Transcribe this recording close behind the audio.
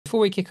before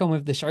we kick on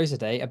with the show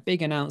today, a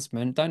big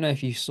announcement. Don't know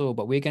if you saw,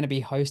 but we're going to be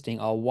hosting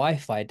our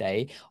Wi-Fi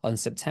Day on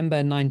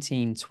September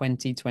 19,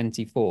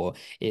 2024.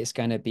 It's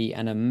going to be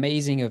an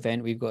amazing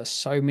event. We've got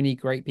so many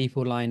great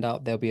people lined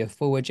up. There'll be a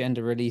full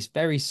agenda released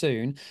very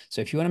soon. So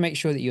if you want to make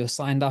sure that you're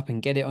signed up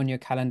and get it on your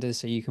calendar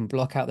so you can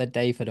block out the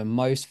day for the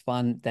most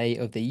fun day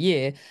of the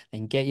year,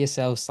 then get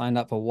yourself signed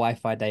up for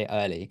Wi-Fi Day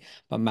early.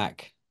 But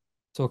Mac,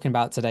 talking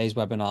about today's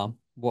webinar,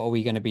 what are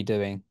we going to be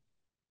doing?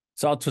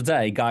 So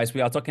today, guys,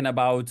 we are talking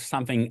about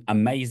something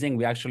amazing.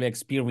 We actually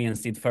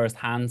experienced it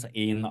firsthand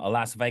in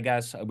Las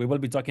Vegas. We will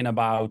be talking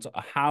about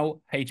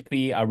how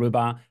HPE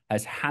Aruba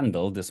has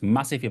handled this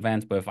massive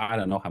event with, I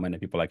don't know how many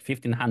people, like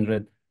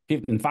 1,500,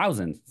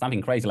 15,000,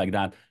 something crazy like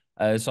that.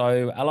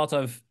 So a lot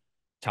of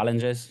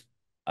challenges,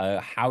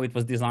 how it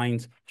was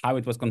designed, how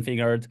it was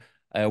configured,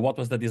 what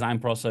was the design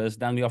process.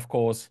 Then we, of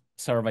course,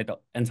 surveyed the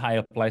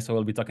entire place. So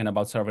we'll be talking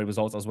about survey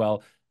results as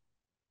well.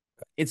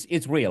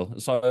 It's real.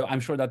 So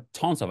I'm sure that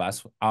tons of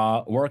us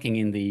are working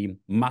in the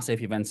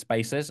massive event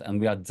spaces and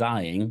we are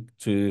dying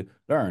to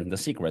learn the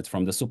secrets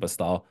from the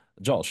superstar,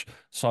 Josh.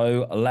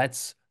 So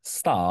let's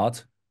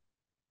start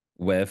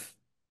with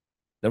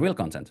the real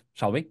content,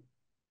 shall we?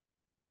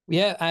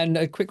 Yeah, and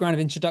a quick round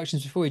of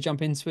introductions before we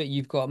jump into it.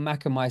 You've got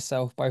Mac and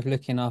myself both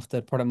looking after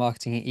product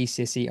marketing at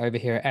ECSE over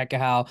here at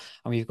Ekahau,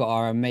 and we've got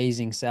our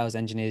amazing sales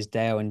engineers,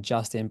 Dale and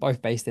Justin,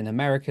 both based in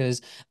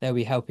Americas. They'll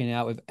be helping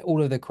out with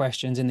all of the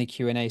questions in the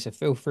Q&A, so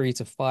feel free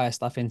to fire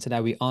stuff into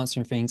there. We're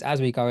answering things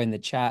as we go in the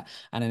chat,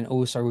 and then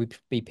also we'll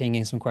be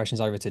pinging some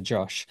questions over to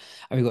Josh.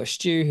 And we've got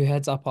Stu, who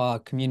heads up our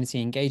community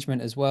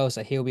engagement as well,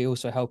 so he'll be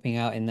also helping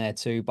out in there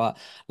too. But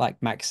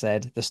like Mac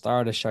said, the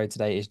star of the show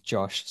today is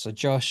Josh. So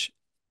Josh,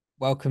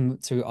 welcome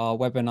to our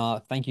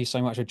webinar. Thank you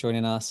so much for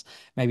joining us.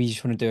 Maybe you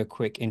just want to do a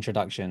quick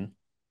introduction.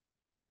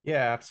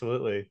 Yeah,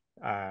 absolutely.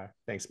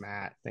 Thanks,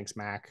 Matt. Thanks,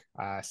 Mac.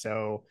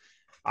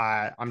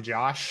 I'm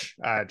Josh,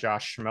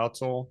 Josh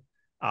Schmelzle.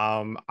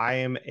 I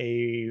am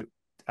a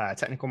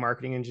technical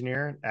marketing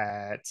engineer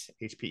at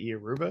HPE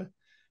Aruba.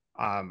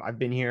 I've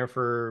been here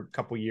for a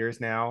couple years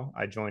now.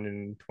 I joined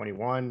in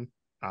 21,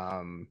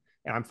 and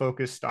I'm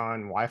focused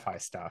on Wi-Fi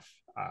stuff.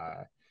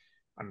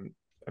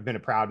 I've been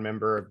a proud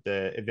member of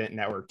the event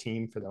network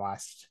team for the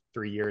last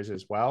 3 years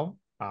as well.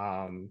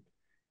 And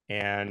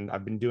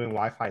I've been doing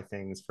Wi-Fi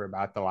things for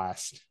about the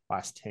last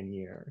 10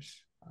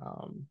 years.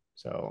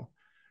 So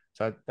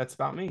that's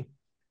about me.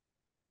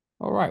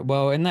 All right.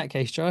 Well, in that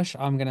case, Josh,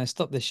 I'm going to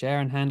stop the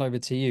share and hand over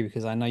to you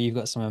because I know you've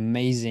got some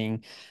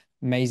amazing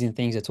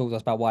things to talk to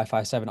us about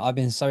Wi-Fi 7. I've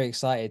been so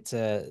excited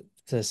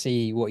to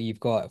see what you've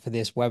got for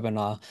this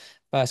webinar.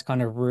 First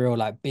kind of real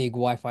like big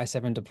Wi-Fi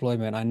 7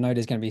 deployment. I know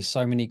there's going to be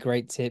so many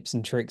great tips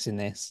and tricks in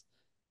this.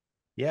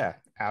 Yeah,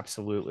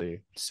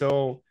 absolutely.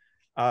 So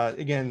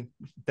again,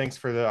 thanks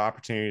for the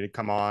opportunity to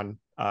come on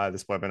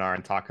this webinar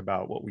and talk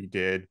about what we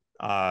did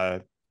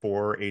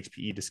for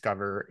HPE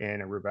Discover in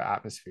Aruba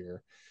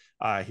Atmosphere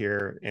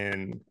here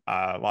in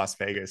Las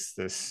Vegas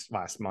this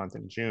last month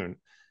in June.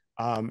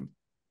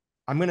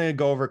 I'm going to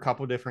go over a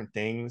couple different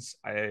things.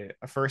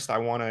 First, I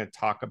want to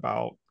talk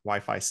about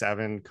Wi-Fi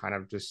 7, kind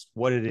of just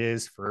what it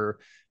is for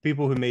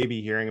people who may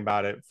be hearing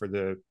about it for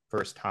the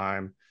first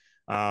time.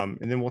 And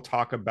then we'll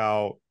talk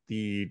about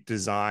the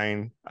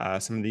design,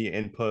 some of the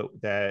input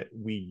that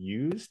we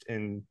used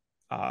in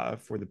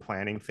for the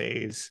planning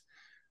phase.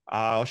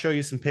 I'll show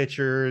you some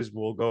pictures.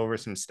 We'll go over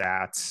some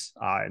stats.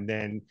 And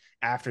then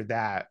after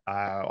that,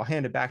 I'll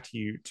hand it back to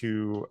you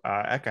to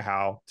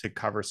Ekahau to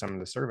cover some of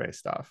the survey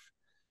stuff.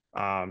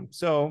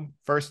 So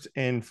first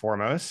and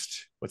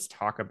foremost, let's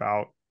talk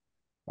about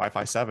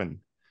Wi-Fi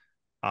 7.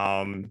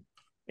 And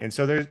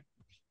so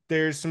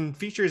there's some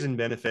features and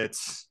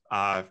benefits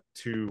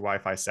to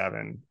Wi-Fi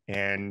 7,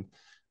 and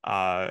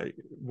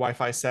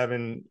Wi-Fi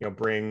 7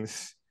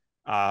 brings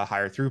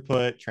higher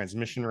throughput,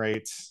 transmission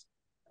rates.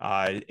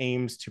 It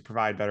aims to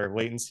provide better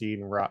latency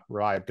and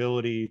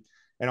reliability,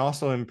 and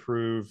also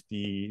improve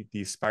the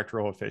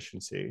spectral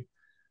efficiency.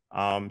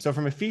 So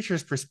from a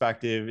features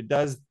perspective,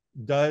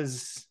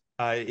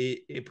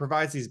 it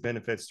provides these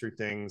benefits through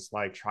things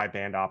like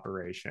tri-band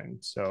operation.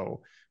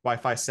 So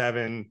Wi-Fi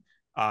 7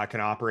 can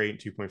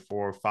operate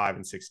 2.4, 5,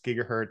 and 6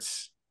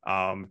 gigahertz.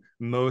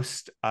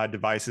 Most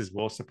devices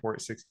will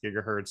support 6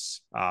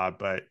 gigahertz,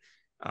 but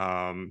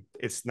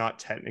it's not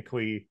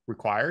technically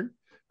required.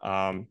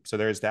 So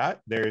there's that.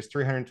 There's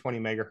 320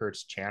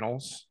 megahertz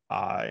channels,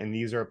 and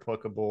these are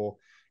applicable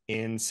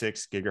in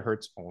 6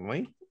 gigahertz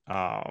only.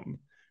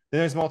 Then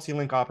there's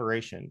multi-link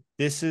operation.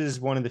 This is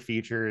one of the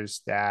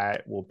features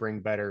that will bring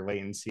better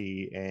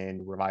latency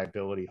and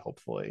reliability,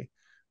 hopefully,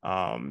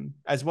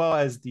 as well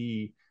as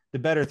the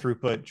better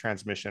throughput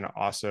transmission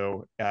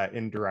also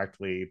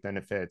indirectly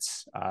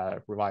benefits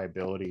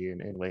reliability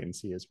and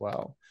latency as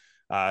well.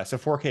 So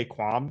 4K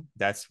QAM,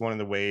 that's one of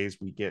the ways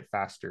we get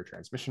faster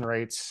transmission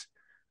rates.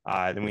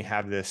 Then we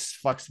have this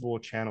flexible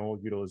channel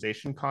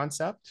utilization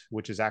concept,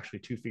 which is actually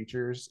two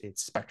features.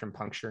 It's spectrum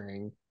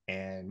puncturing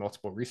and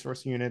multiple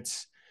resource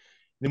units.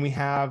 Then we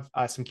have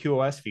some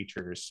QoS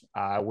features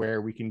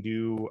where we can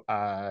do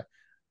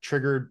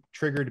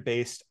triggered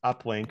based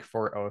uplink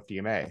for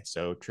OFDMA,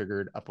 so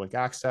triggered uplink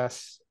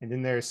access. And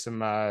then there's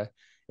some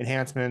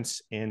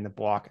enhancements in the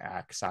block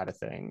ACK side of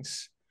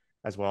things,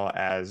 as well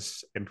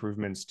as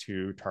improvements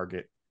to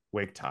target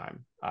wake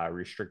time,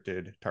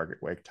 restricted target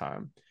wake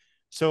time.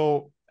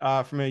 So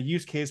from a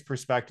use case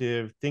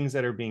perspective, things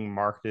that are being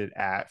marketed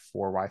at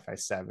for Wi-Fi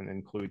 7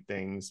 include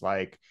things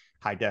like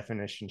high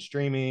definition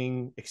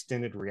streaming,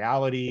 extended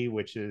reality,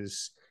 which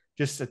is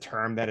just a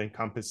term that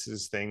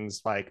encompasses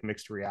things like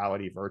mixed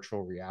reality,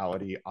 virtual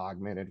reality,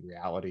 augmented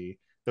reality.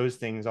 Those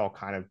things all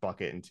kind of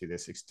bucket into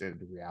this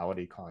extended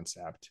reality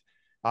concept.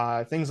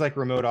 Things like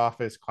remote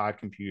office, cloud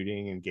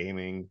computing, and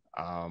gaming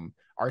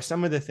are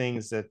some of the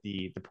things that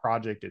the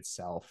project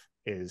itself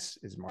is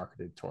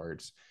marketed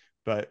towards.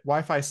 But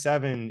Wi-Fi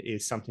 7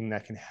 is something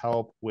that can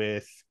help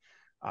with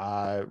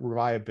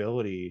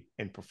reliability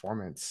and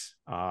performance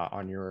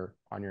on your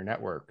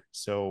network.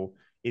 So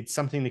it's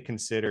something to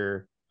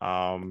consider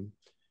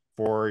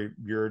for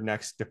your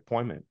next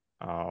deployment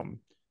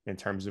in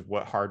terms of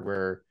what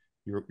hardware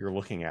you're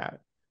looking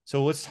at.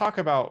 So let's talk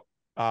about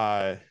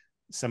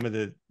some of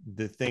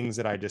the things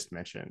that I just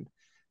mentioned.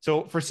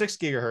 So for 6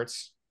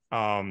 gigahertz,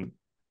 for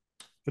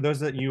those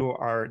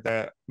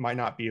that might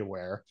not be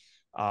aware,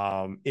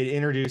 it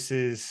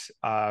introduces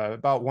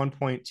about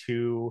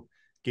 1.2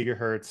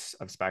 gigahertz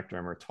of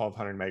spectrum, or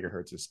 1200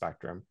 megahertz of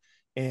spectrum.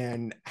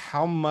 And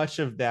how much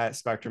of that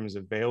spectrum is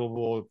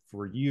available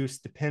for use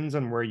depends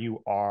on where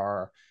you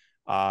are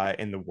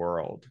in the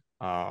world.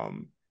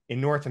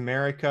 In North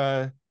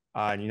America,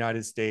 in the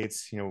United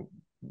States,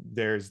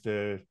 there's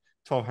the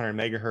 1200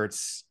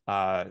 megahertz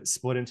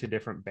split into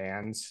different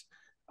bands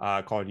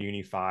called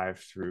Uni 5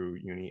 through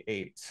Uni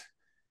 8.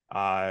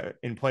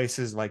 In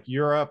places like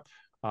Europe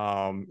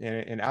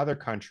and other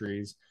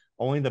countries,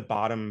 only the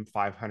bottom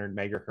 500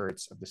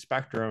 megahertz of the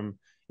spectrum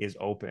is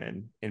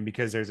open. And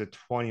because there's a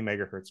 20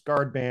 megahertz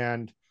guard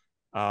band,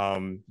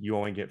 you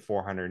only get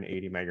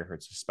 480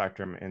 megahertz of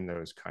spectrum in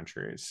those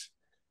countries.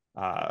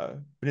 But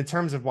in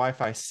terms of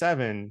Wi-Fi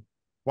 7,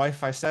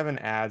 Wi-Fi 7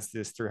 adds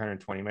this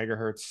 320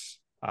 megahertz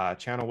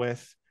channel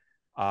width.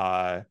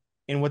 And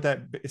what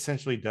that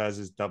essentially does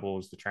is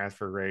doubles the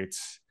transfer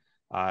rates.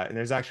 And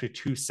there's actually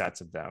 2 sets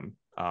of them.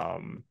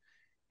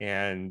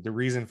 And the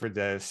reason for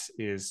this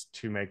is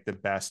to make the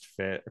best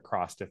fit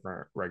across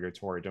different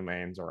regulatory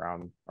domains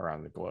around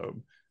the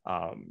globe.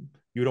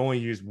 You'd only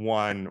use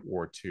 1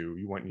 or 2.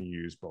 You wouldn't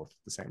use both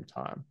at the same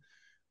time.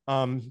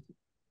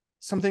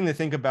 Something to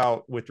think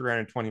about with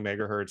 320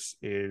 megahertz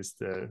is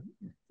the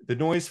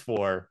noise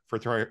floor for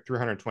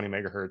 320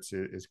 megahertz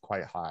is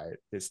quite high.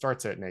 It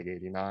starts at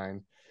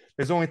 -89.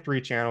 There's only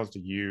 3 channels to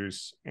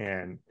use,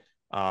 and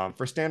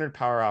for standard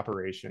power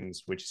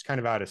operations, which is kind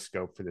of out of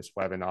scope for this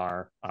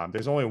webinar,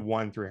 there's only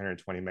one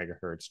 320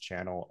 megahertz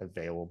channel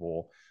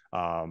available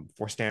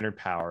for standard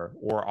power,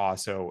 or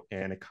also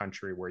in a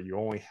country where you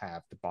only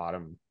have the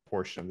bottom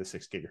portion of the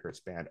 6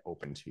 gigahertz band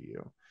open to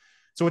you.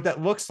 So what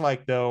that looks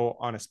like, though,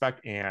 on a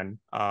spec AN,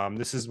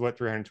 this is what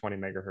 320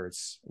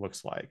 megahertz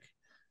looks like.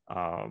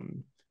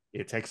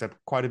 It takes up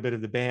quite a bit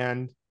of the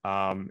band,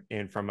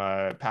 and from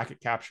a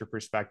packet capture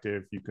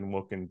perspective, you can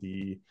look in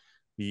the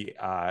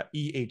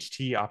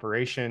EHT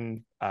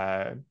operation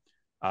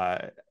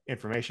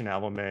information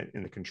element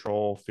in the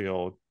control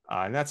field,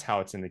 and that's how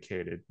it's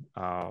indicated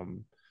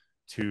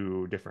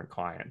to different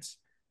clients.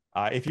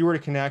 If you were to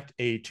connect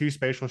a 2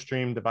 spatial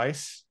stream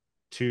device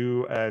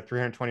to a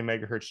 320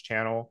 megahertz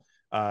channel,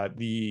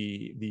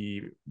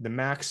 the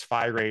max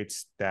PHY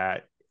rates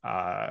that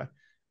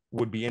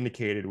would be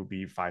indicated would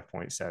be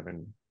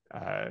 5.7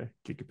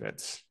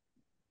 gigabits.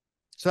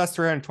 So that's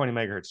 320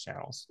 megahertz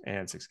channels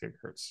and 6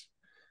 gigahertz.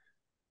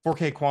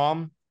 4K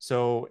QAM.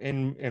 So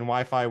in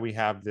Wi-Fi, we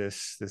have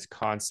this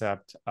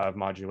concept of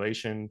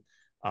modulation.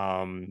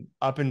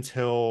 Up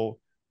until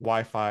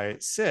Wi-Fi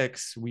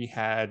 6, we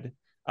had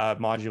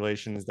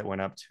modulations that went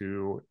up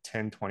to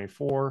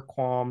 1024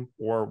 QAM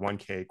or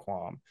 1K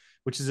QAM,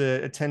 which is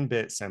a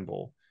 10-bit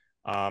symbol.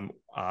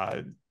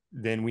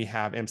 Then we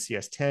have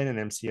MCS 10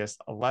 and MCS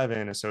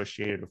 11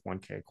 associated with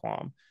 1K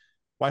QAM.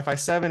 Wi-Fi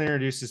 7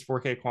 introduces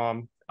 4K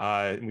QAM,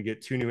 and we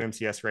get 2 new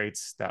MCS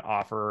rates that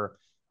offer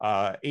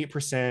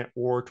 8%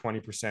 or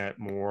 20%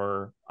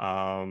 more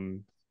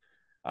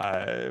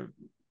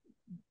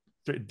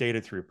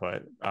data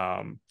throughput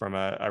from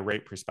a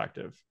rate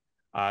perspective.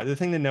 The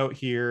thing to note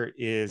here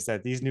is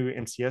that these new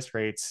MCS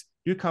rates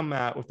do come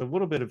out with a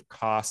little bit of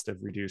cost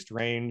of reduced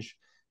range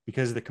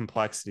because of the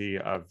complexity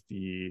of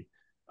the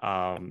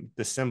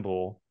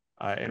symbol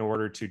in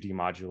order to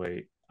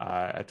demodulate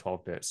a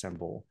 12-bit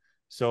symbol.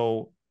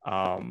 So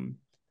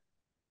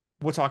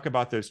we'll talk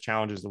about those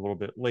challenges a little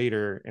bit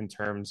later in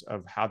terms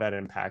of how that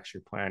impacts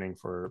your planning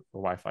for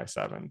Wi-Fi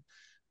 7.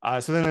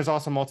 So then there's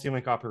also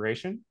multi-link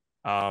operation.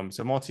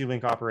 So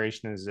multi-link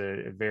operation is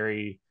a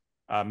very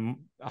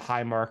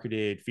high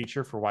marketed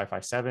feature for Wi-Fi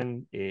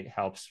 7. It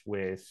helps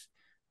with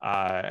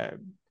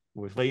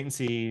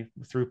latency,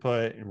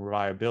 throughput, and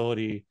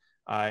reliability.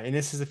 And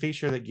this is a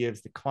feature that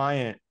gives the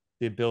client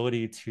the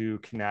ability to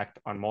connect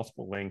on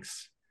multiple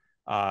links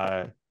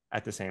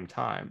at the same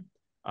time.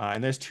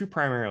 And there's two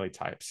primarily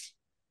types.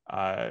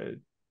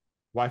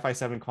 Wi-Fi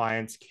 7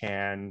 clients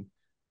can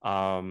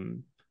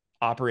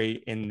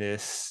operate in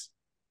this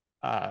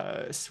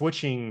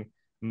switching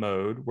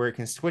mode where it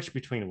can switch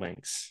between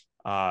links.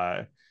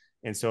 And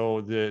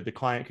so the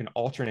client can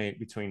alternate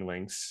between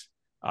links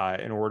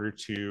in order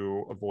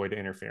to avoid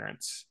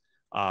interference.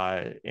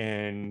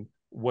 And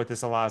what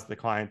this allows the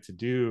client to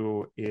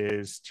do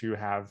is to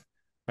have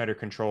better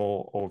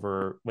control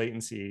over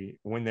latency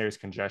when there's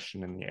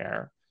congestion in the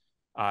air.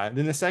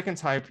 Then the second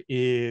type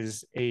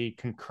is a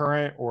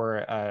concurrent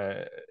or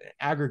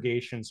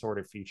aggregation sort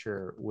of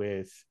feature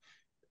with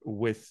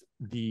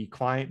the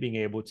client being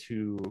able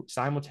to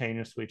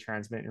simultaneously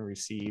transmit and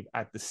receive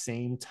at the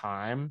same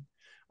time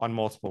on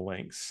multiple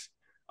links.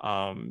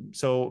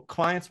 So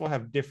clients will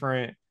have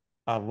different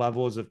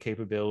levels of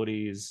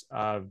capabilities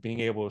of being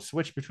able to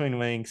switch between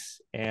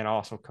links and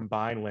also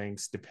combine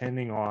links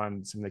depending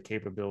on some of the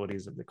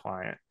capabilities of the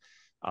client.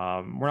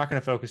 We're not going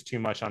to focus too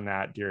much on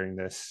that during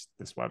this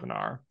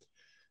webinar.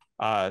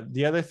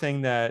 The other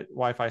thing that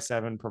Wi-Fi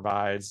 7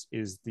 provides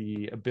is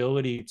the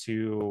ability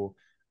to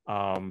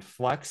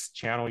flex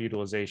channel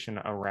utilization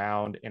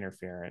around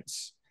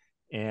interference.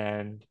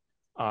 And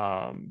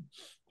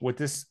what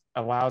this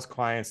allows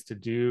clients to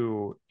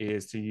do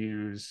is to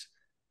use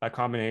a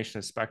combination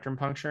of spectrum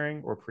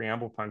puncturing or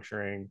preamble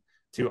puncturing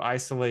to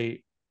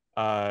isolate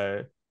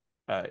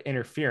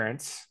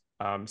interference,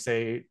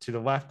 say to the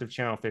left of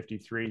channel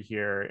 53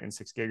 here in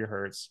 6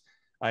 gigahertz,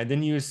 and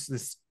then use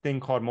this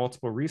thing called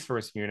multiple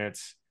resource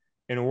units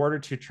in order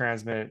to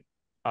transmit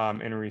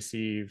and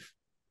receive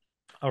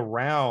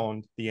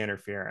around the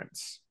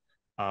interference.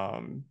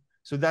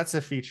 So that's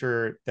a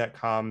feature that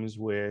comes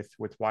with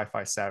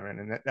Wi-Fi 7.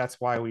 And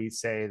that's why we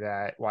say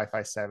that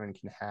Wi-Fi 7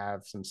 can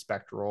have some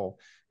spectral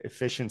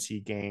efficiency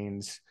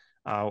gains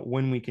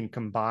when we can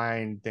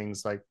combine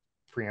things like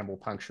preamble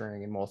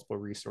puncturing and multiple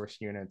resource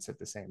units at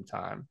the same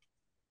time.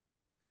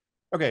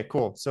 Okay,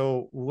 cool.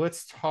 So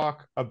let's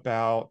talk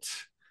about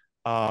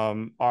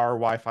our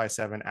Wi-Fi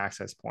 7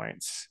 access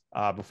points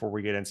before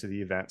we get into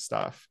the event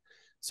stuff.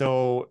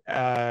 So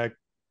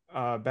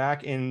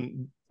back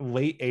in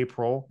late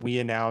April, we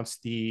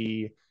announced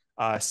the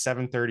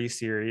 730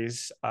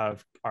 series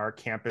of our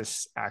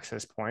campus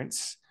access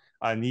points.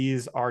 And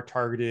these are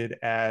targeted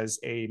as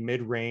a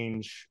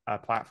mid-range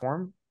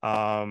platform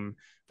for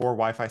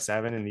Wi-Fi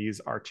 7, and these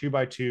are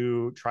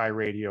 2x2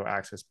 tri-radio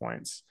access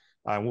points.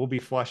 We'll be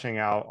fleshing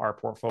out our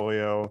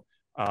portfolio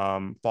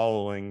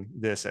following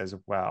this as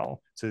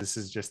well. So this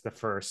is just the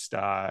first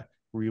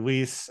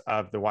release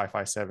of the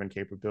Wi-Fi 7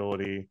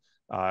 capability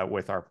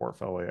with our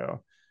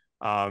portfolio.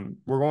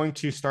 We're going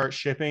to start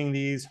shipping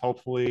these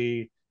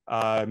hopefully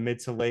mid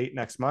to late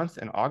next month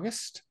in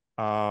August.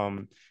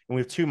 And we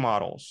have two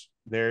models.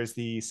 There's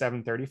the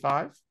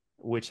 735,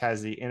 which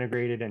has the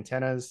integrated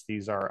antennas.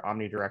 These are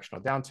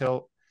omnidirectional down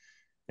tilt.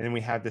 And then we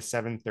have the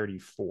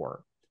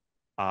 734.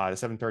 The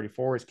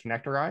 734 is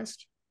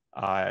connectorized.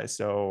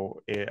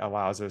 So it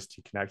allows us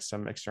to connect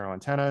some external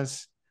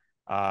antennas.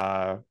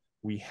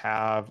 We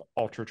have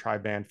ultra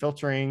tri-band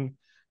filtering,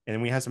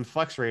 and we have some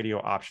flex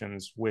radio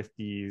options with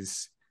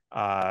these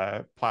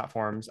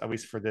platforms, at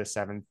least for the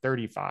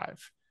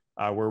 735,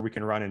 where we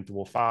can run in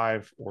dual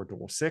 5 or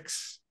dual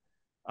 6.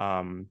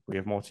 We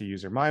have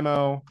multi-user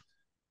MIMO.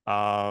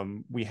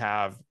 We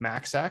have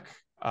MACsec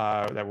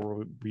that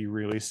we'll be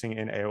releasing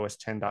in AOS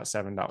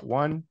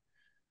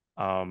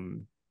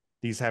 10.7.1.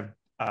 These have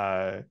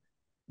Bluetooth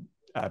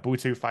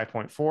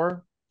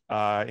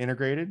 5.4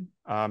 integrated,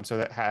 so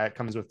that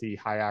comes with the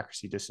high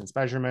accuracy distance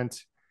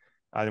measurement.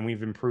 Then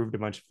we've improved a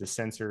bunch of the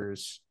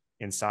sensors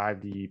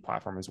inside the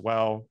platform as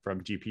well,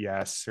 from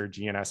GPS or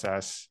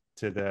GNSS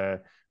to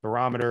the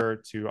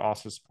barometer to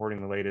also supporting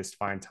the latest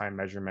fine time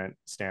measurement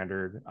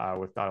standard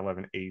with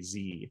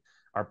 .11az.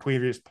 Our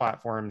previous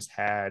platforms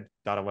had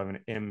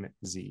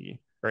 .11mz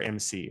or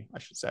MC, I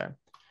should say.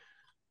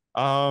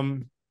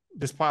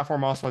 This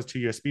platform also has 2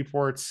 USB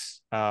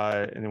ports,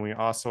 and then we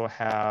also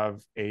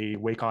have a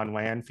Wake on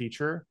LAN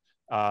feature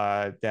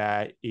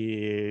that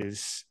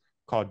is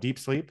called Deep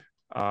Sleep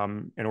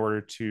in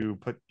order to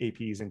put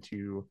APs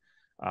into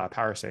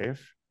power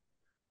save.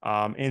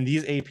 And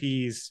these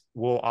APs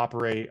will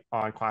operate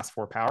on class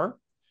 4 power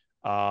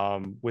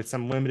with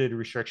some limited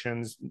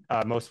restrictions,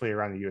 mostly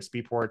around the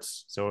USB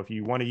ports. So if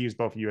you want to use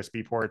both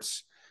USB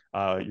ports,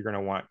 you're going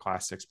to want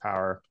class 6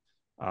 power.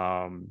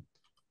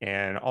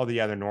 And all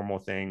the other normal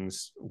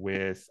things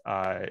with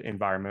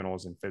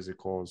environmentals and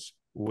physicals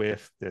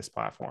with this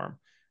platform.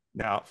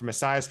 Now, from a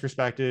size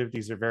perspective,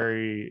 these are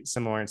very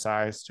similar in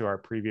size to our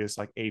previous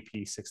like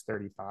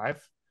AP635.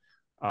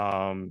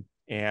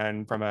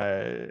 And from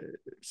a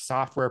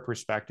software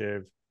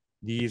perspective,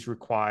 these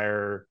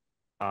require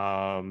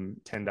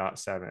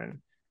 10.7.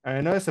 And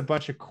I noticed a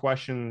bunch of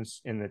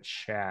questions in the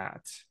chat.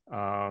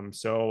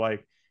 So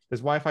like, does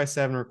Wi-Fi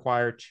 7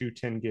 require 2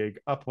 10 gig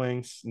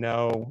uplinks?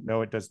 No,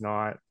 it does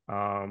not.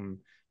 But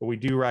we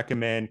do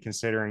recommend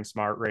considering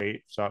smart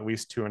rate, so at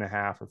least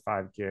 2.5 or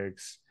 5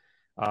 gigs.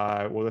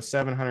 Will the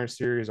 700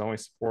 series only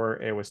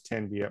support AOS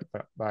 10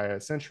 via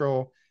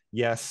Central?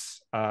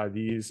 Yes,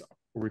 these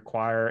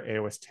require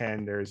AOS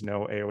 10. There is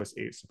no AOS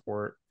 8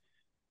 support.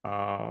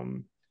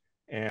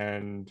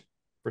 And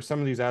for some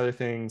of these other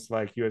things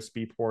like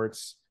USB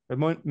ports,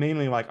 but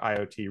mainly like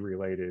IoT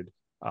related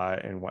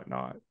and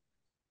whatnot.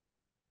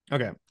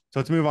 Okay, so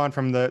let's move on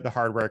from the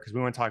hardware because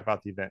we want to talk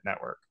about the event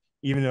network,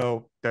 even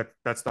though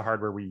that's the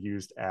hardware we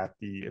used at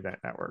the event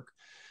network.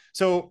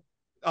 So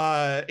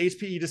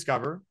HPE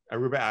Discover,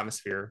 Aruba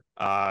Atmosphere,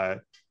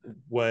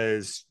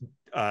 was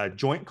a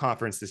joint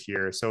conference this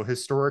year. So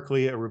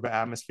historically, Aruba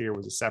Atmosphere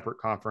was a separate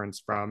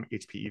conference from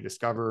HPE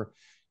Discover.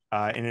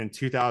 And in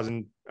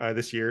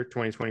this year,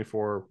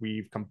 2024,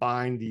 we've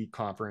combined the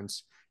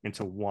conference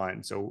into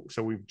one. So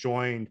we've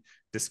joined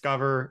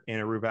Discover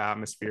and Aruba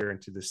Atmosphere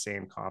into the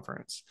same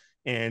conference.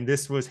 And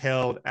this was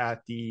held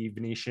at the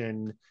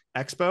Venetian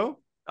Expo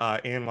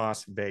in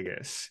Las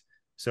Vegas.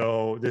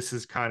 So this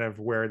is kind of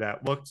where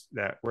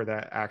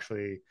that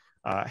actually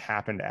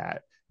happened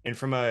at. And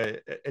from a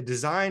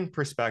design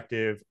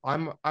perspective,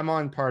 I'm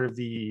part of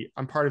the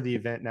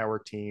event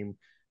network team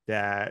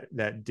that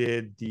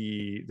did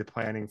the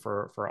planning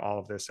for all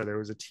of this. So there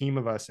was a team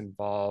of us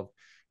involved,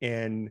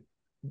 and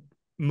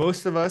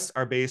most of us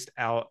are based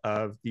out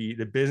of the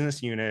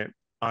business unit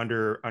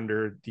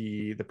under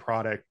the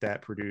product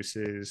that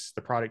produces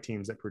the product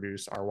teams that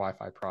produce our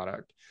Wi-Fi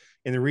product.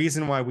 And the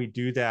reason why we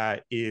do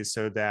that is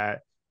so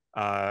that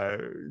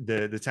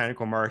the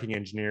technical marketing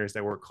engineers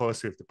that work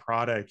closely with the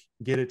product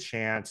get a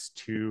chance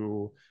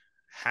to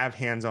have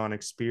hands-on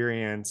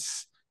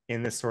experience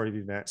in this sort of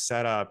event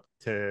setup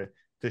to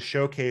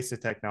showcase the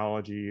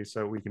technology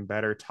so we can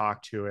better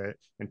talk to it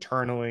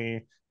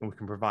internally, and we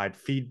can provide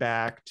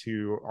feedback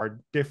to our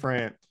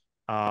different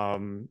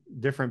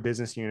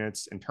business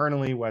units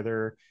internally,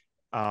 whether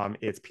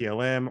it's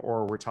PLM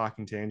or we're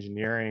talking to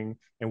engineering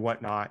and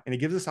whatnot. And it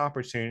gives us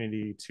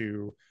opportunity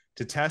to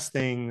test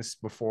things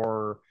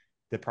before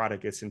the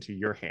product gets into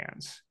your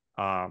hands.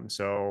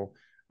 So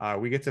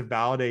we get to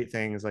validate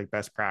things like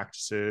best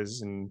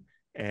practices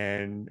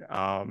and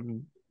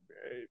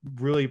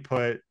really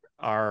put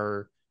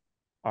our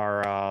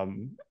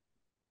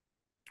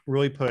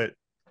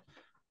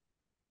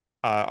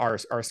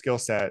skill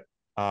set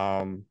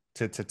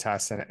to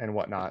test and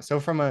whatnot. So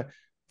from a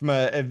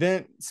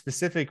event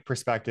specific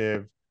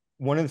perspective,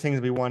 one of the things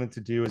we wanted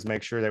to do is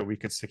make sure that we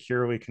could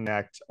securely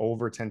connect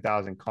over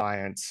 10,000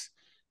 clients.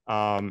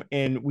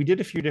 And we did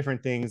a few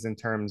different things in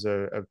terms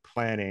of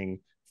planning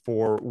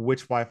for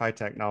which Wi-Fi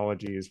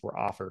technologies were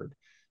offered.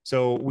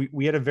 So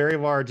we had a very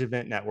large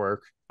event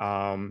network,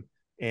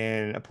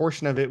 and a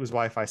portion of it was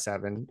Wi-Fi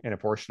 7 and a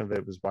portion of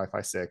it was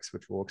Wi-Fi 6,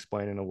 which we'll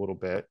explain in a little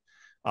bit.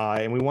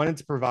 And we wanted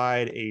to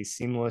provide a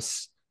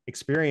seamless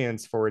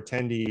experience for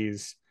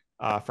attendees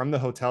from the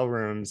hotel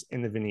rooms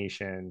in the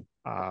Venetian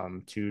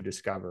to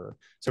Discover.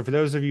 So for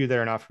those of you that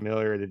are not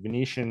familiar, the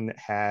Venetian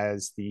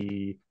has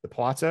the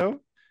Palazzo,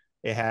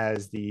 it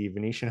has the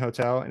Venetian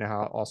Hotel, and it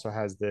also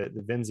has the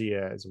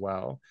Venzia as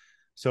well.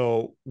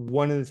 So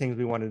one of the things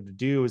we wanted to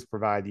do is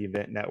provide the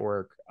event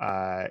network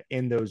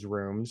in those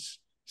rooms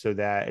so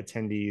that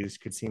attendees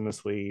could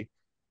seamlessly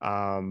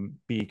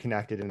be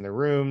connected in the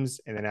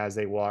rooms, and then as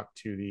they walk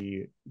to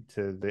the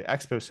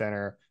expo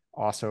center,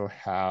 also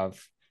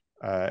have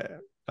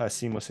a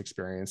seamless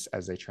experience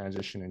as they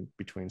transition in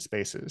between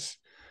spaces.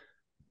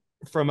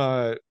 From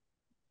a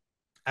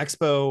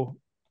expo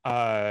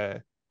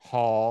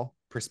hall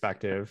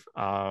perspective,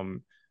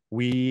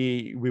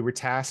 we were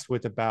tasked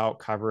with about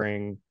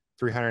covering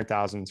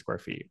 300,000 square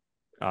feet.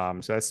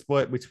 So that's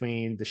split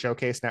between the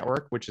showcase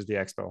network, which is the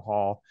expo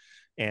hall,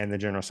 and the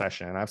general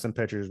session. And I have some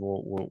pictures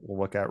we'll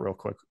look at real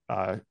quick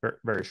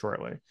very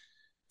shortly.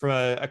 From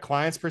a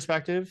client's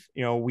perspective,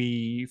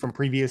 from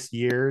previous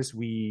years,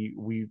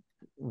 we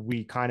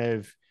kind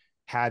of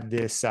had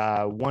this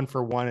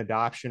 1-for-1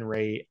 adoption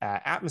rate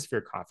at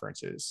Atmosphere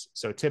conferences.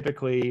 So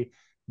typically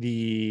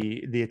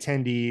the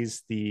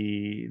attendees,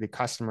 the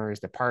customers,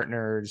 the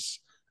partners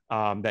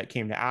that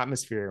came to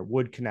Atmosphere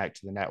would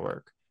connect to the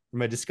network.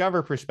 From a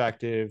Discover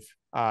perspective,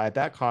 at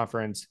that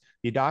conference,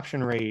 the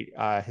adoption rate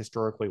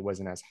historically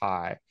wasn't as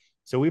high.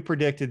 So we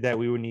predicted that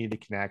we would need to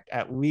connect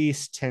at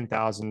least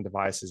 10,000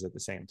 devices at the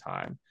same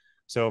time.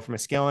 So from a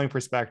scaling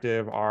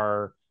perspective,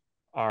 our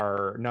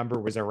number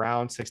was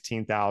around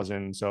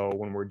 16,000. So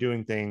when we're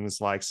doing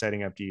things like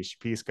setting up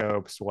DHCP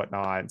scopes,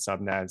 whatnot,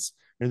 subnets,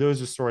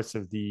 those are sorts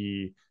of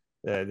the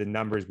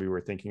numbers we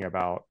were thinking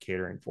about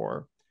catering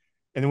for.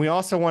 And then we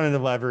also wanted to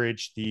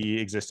leverage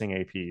the existing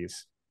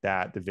APs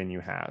that the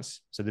venue has.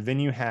 So the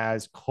venue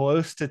has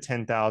close to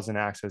 10,000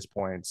 access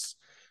points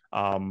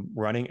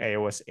running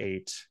AOS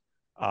 8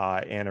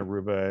 and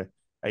HPE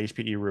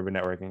Aruba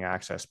networking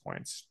access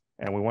points.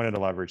 And we wanted to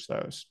leverage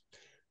those.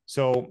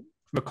 So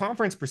from a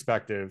conference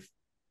perspective,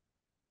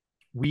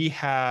 we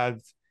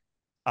have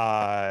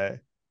quite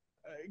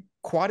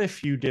a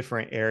few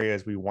different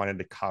areas we wanted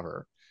to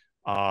cover.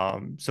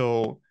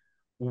 So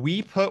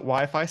we put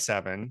Wi-Fi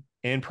 7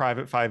 and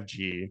private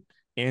 5G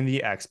in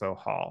the expo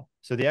hall.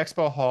 So the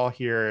expo hall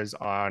here is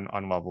on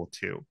level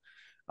 2.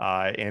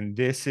 And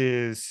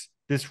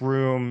this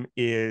room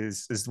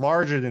is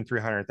larger than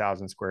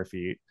 300,000 square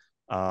feet.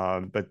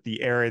 But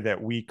the area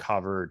that we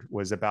covered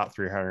was about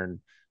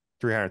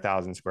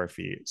 300,000 square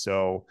feet.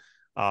 So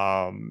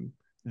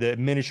the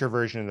miniature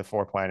version of the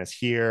floor plan is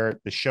here.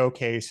 The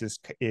showcase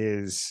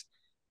is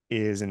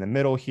in the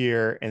middle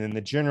here, and then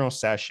the general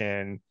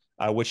session,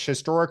 which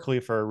historically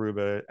for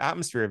Aruba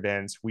atmosphere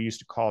events, we used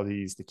to call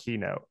these the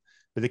keynote.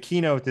 But the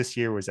keynote this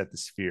year was at the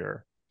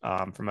Sphere.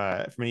 From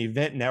an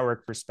event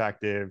network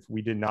perspective,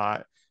 we did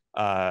not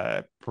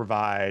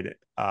provide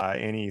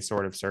any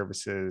sort of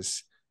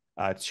services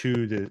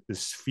to the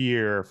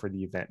Sphere for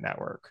the event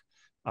network.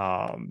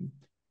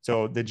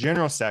 So the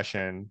general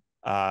session,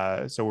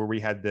 so where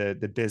we had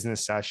the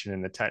business session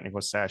and the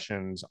technical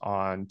sessions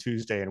on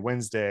Tuesday and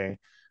Wednesday,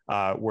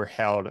 were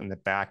held in the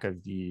back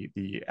of the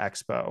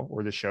expo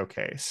or the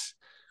showcase.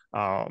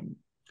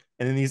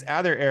 And in these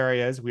other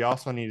areas, we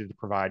also needed to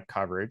provide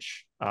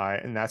coverage,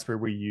 and that's where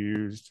we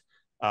used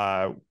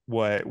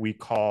what we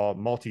call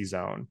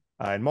multi-zone.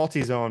 And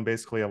multi-zone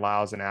basically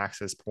allows an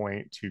access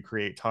point to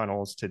create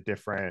tunnels to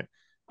different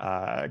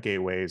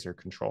gateways or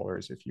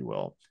controllers, if you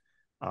will.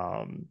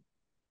 And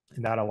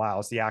that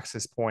allows the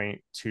access point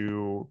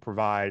to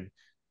provide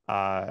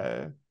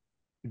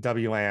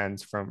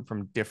WLANs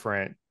from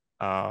different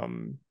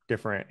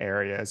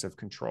areas of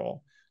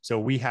control. So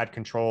we had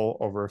control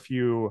over a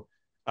few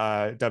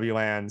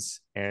WLANs,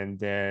 and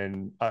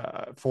then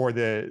for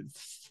the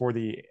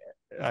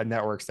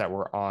networks that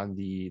were on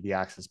the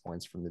access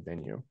points from the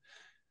venue.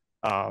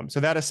 So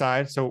that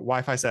aside, so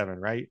Wi-Fi 7,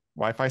 right?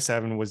 Wi-Fi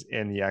 7 was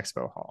in the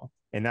expo hall,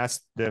 and that's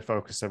the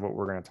focus of what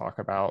we're going to talk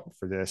about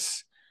for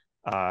this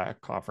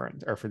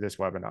conference or for this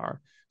webinar.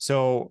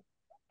 So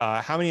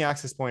how many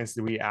access points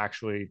did we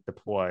actually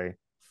deploy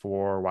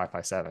for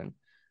Wi-Fi 7?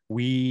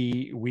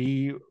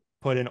 We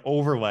put an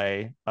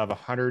overlay of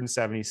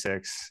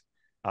 176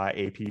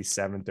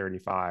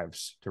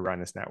 AP735s to run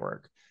this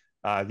network.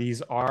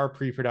 These are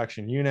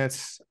pre-production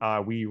units.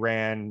 We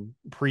ran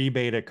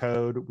pre-beta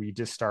code. We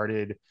just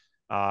started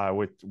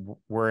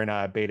we're in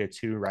a beta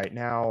 2 right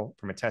now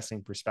from a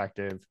testing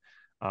perspective.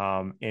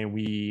 And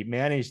we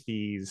manage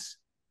these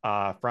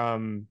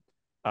from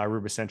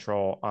Aruba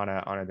Central on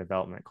a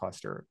development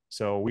cluster.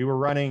 So we were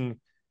running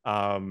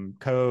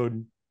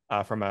code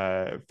from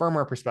a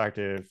firmware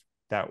perspective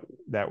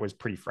that was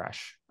pretty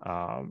fresh.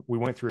 We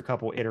went through a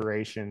couple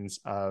iterations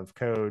of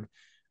code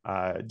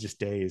just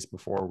days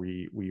before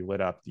we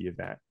lit up the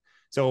event.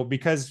 So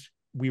because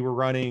we were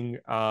running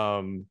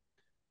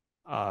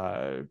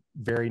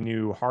very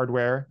new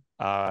hardware,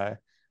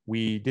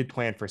 we did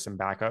plan for some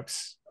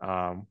backups.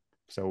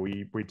 So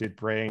we did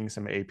bring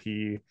some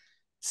AP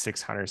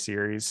 600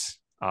 series,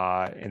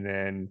 and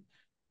then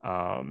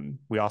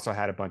we also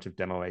had a bunch of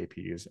demo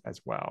APs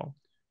as well.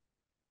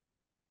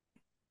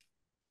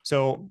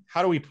 So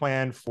how do we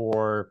plan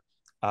for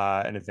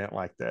an event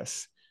like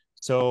this?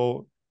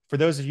 So for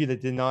those of you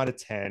that did not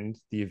attend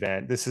the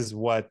event, this is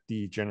what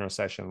the general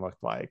session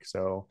looked like.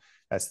 So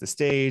that's the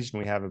stage,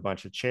 and we have a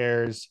bunch of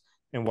chairs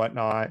and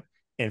whatnot.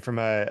 And from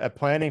a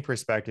planning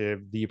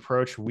perspective, the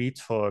approach we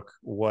took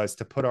was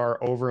to put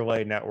our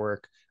overlay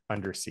network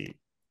under seat.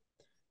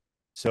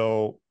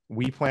 So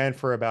we planned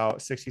for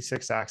about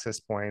 66 access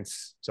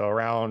points, so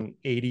around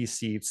 80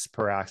 seats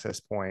per access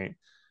point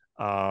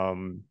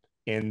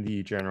in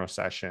the general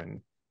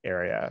session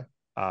area.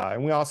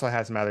 And we also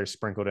had some others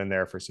sprinkled in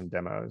there for some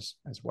demos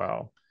as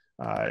well,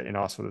 and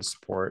also to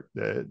support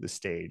the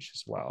stage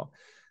as well.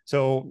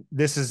 So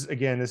this is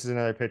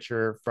another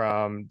picture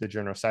from the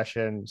general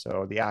session.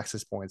 So the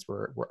access points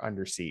were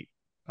under seat,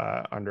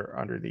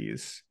 under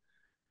these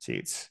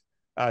seats.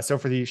 So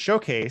for the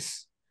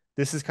showcase,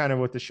 this is kind of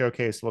what the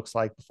showcase looks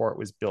like before it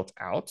was built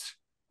out.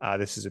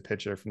 This is a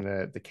picture from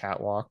the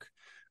catwalk,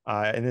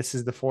 and this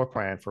is the floor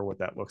plan for what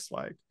that looks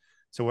like.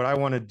 So what I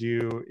want to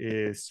do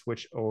is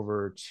switch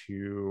over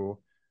to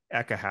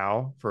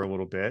Ekahau for a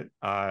little bit,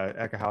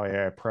 Ekahau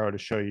AI Pro, to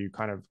show you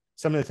kind of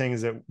some of the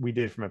things that we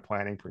did from a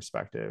planning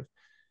perspective.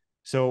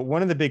 So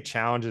one of the big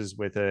challenges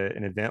with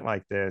an event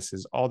like this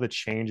is all the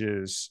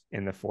changes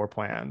in the floor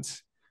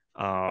plans.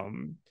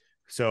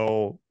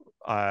 So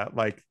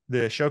like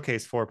the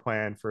showcase floor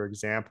plan, for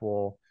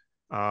example,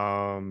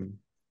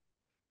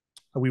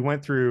 we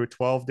went through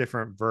 12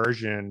 different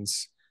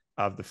versions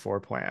of the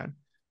floor plan.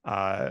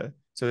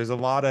 So there's a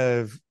lot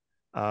of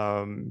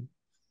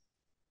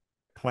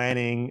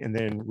planning and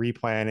then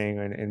replanning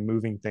and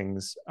moving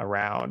things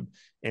around,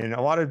 and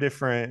a lot of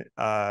different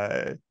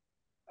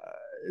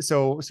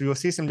so you'll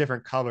see some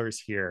different colors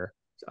here,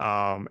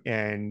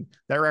 and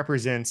that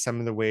represents some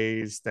of the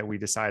ways that we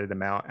decided to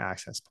mount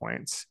access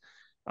points.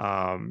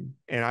 And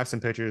I have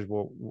some pictures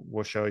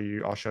I'll show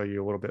you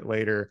a little bit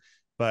later,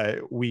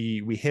 but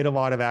we hit a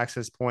lot of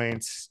access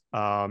points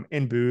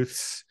in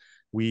booths.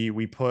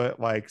 We put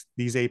like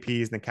these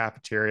APs in the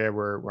cafeteria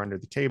where we're under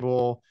the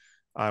table,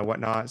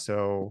 whatnot.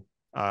 So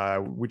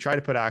we try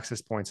to put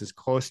access points as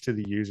close to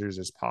the users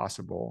as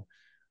possible.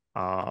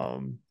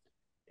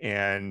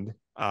 And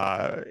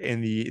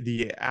in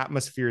the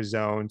atmosphere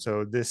zone,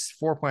 so this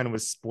floor plan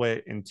was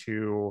split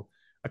into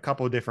a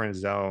couple of different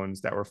zones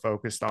that were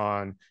focused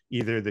on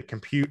either the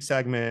compute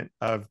segment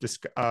of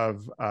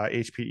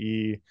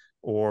HPE,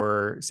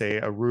 or say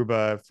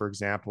Aruba, for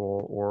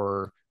example,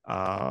 or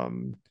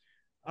some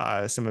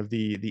of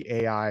the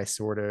AI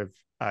sort of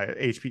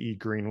HPE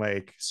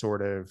GreenLake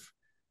sort of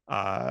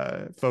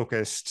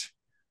focused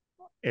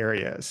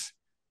areas.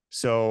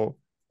 So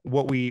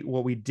what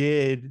we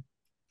did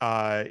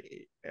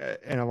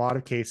in a lot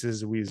of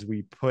cases was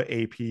we put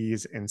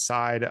APs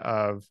inside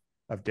of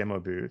demo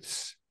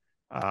booths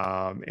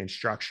and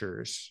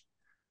structures.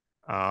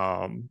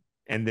 And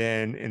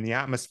then in the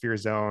atmosphere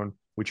zone,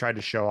 we tried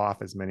to show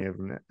off as many of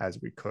them as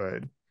we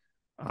could.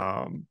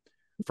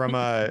 From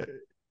a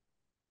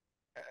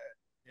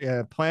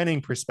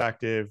planning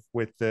perspective,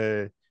 with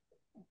the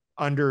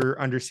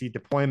undersea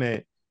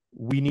deployment,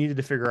 we needed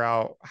to figure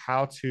out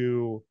how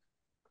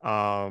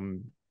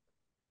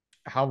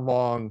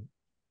long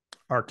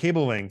our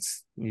cable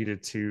lengths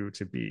needed to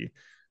be.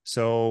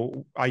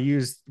 So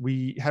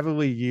we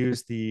heavily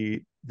used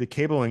the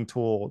cabling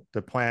tool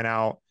to plan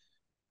out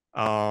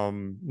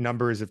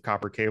numbers of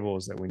copper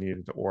cables that we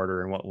needed to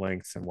order and what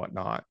lengths and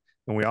whatnot.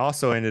 And we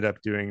also ended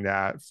up doing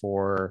that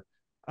for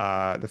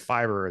the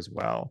fiber as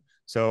well.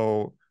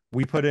 So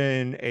we put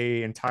in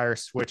a entire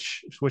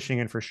switching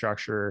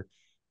infrastructure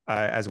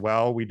as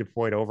well. We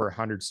deployed over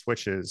 100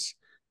 switches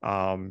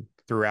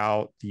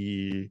throughout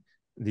the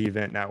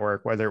event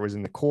network, whether it was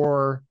in the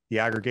core, the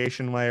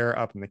aggregation layer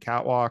up in the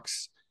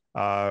catwalks,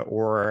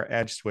 or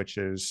edge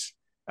switches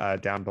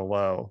down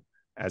below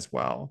as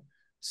well.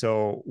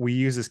 So we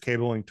use this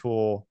cabling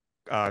tool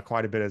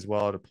quite a bit as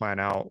well to plan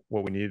out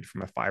what we needed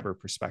from a fiber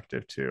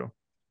perspective too.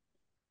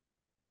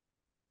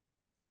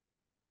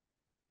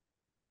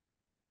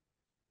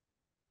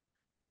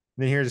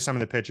 And then here's some of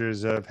the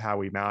pictures of how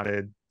we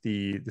mounted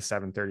the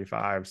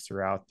 735s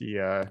throughout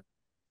the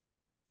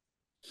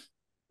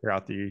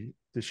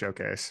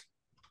showcase.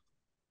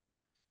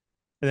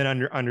 And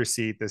then under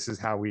seat, this is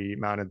how we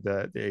mounted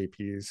the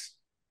APs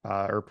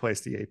or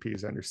placed the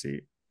APs under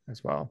seat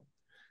as well.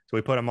 So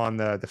we put them on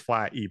the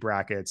flat E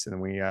brackets, and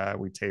then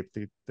we taped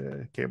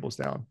the cables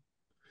down.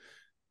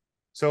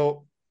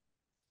 So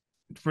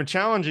what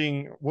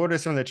are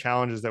some of the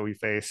challenges that we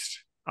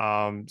faced?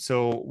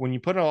 So when you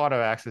put a lot of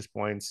access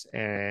points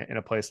in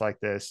a place like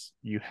this,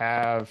 you're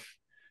going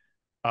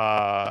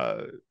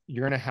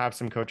to have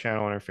some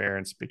co-channel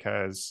interference,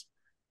 because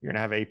you're going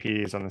to have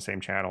APs on the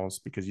same channels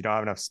because you don't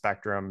have enough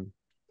spectrum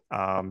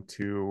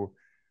to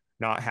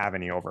not have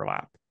any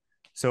overlap.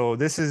 So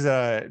this is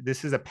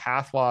a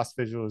path loss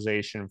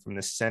visualization from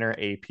the center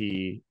AP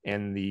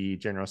in the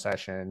general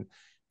session,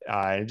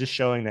 just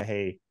showing that,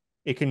 hey,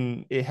 it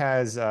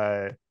has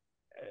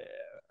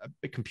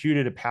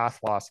computed a path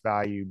loss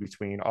value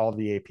between all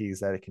the APs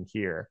that it can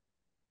hear,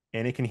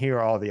 and it can hear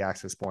all the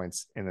access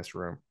points in this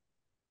room.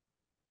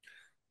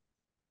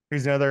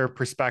 Here's another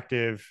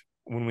perspective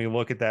when we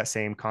look at that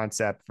same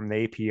concept from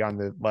the AP on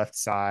the left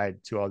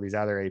side to all these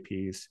other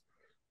APs.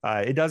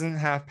 It doesn't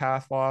have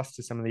path loss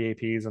to some of the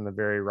APs on the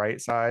very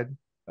right side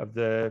of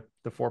the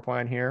floor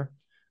plan here,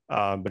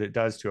 but it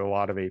does to a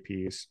lot of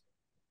APs.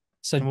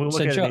 So when we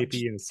look at an AP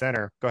in the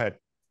center, go ahead.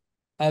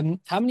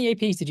 How many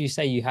APs did you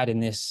say you had in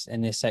this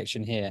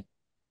section here?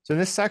 So in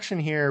this section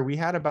here, we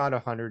had about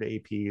 100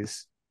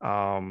 APs.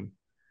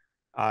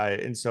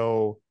 And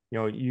so,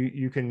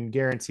 you can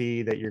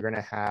guarantee that you're going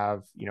to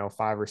have,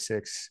 5 or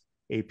 6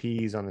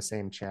 APs on the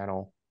same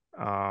channel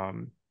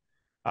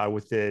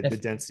with the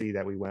density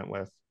that we went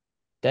with.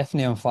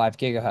 Definitely on 5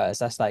 gigahertz.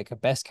 That's like a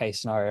best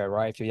case scenario,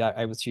 right? If you're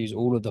able to use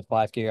all of the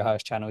 5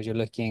 gigahertz channels, you're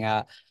looking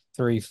at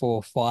 3,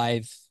 4,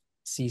 5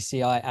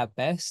 CCI at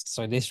best.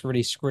 So this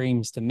really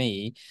screams to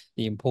me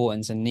the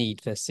importance and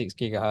need for 6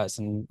 gigahertz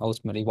and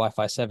ultimately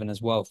Wi-Fi 7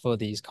 as well for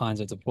these kinds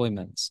of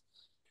deployments.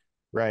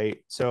 Right.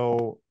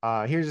 So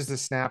here's just a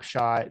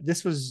snapshot.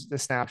 This was the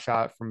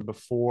snapshot from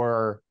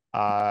before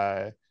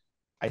I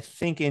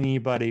think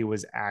anybody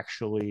was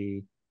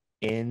actually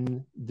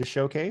in the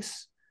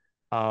showcase,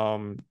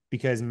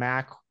 because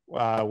Mac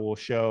will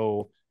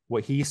show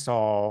what he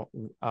saw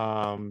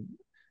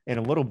in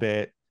a little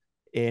bit,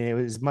 and it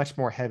was much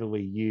more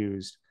heavily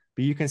used.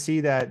 But you can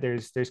see that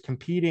there's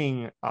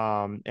competing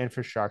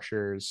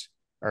infrastructures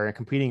or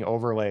competing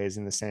overlays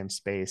in the same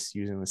space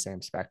using the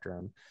same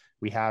spectrum.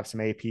 We have some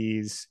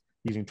APs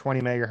using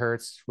 20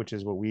 megahertz, which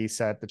is what we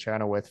set the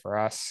channel with for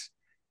us.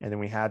 And then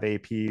we have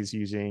APs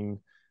using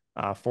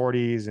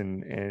 40s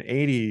and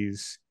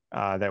 80s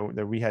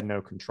that we had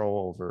no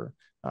control over.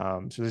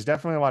 So there's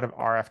definitely a lot of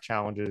RF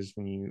challenges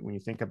when you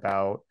think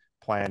about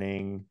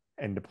planning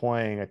and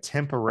deploying a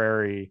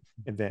temporary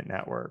event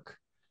network.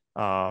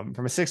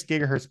 From a 6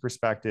 gigahertz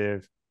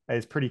perspective,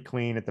 it's pretty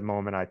clean at the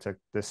moment I took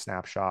this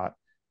snapshot.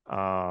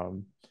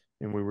 And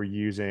we were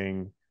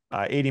using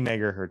 80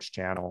 megahertz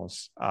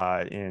channels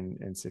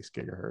in 6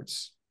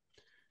 gigahertz.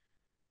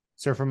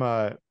 So from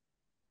a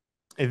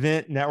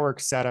event network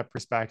setup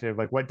perspective,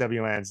 like what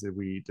WLANs did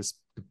we just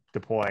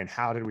deploy and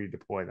how did we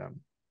deploy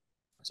them?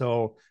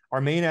 So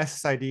our main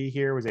SSID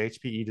here was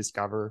HPE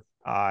Discover,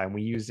 and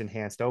we used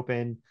enhanced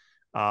open.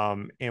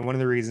 And one of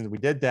the reasons we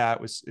did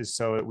that is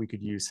so that we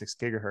could use 6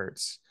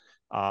 gigahertz,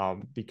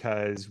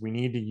 because we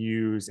need to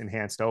use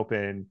enhanced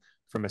open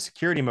from a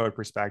security mode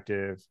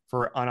perspective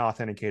for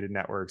unauthenticated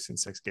networks in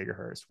 6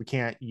 gigahertz. We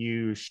can't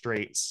use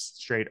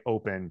straight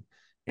open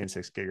in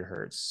 6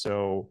 gigahertz.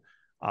 So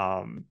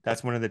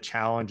that's one of the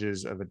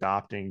challenges of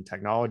adopting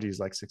technologies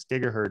like 6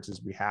 gigahertz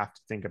is we have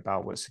to think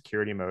about what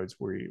security modes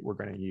we're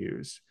going to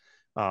use.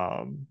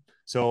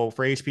 So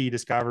for HPE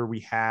Discover,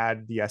 we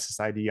had the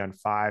SSID on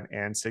 5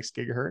 and 6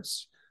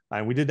 gigahertz.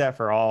 And we did that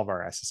for all of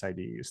our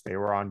SSIDs. They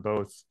were on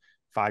both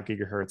 5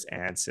 gigahertz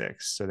and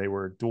 6. So they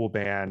were dual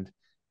band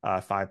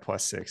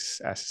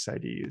 5+6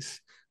 SSIDs.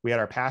 We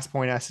had our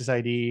Passpoint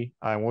SSID,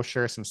 and we'll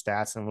share some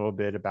stats in a little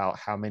bit about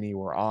how many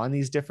were on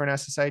these different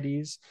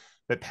SSIDs.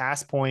 But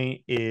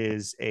Passpoint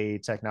is a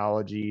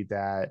technology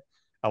that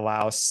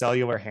allows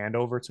cellular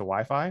handover to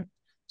Wi-Fi.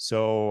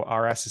 So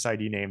our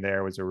SSID name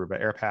there was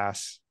Aruba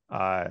AirPass.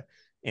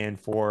 And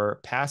for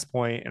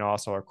Passpoint and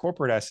also our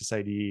corporate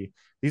SSID,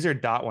 these are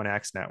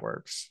 .1x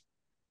networks.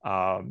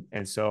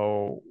 And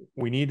so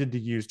we needed to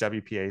use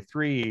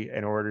WPA3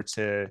 in order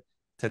to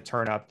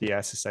turn up the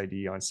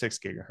SSID on 6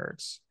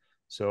 gigahertz.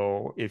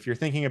 So if you're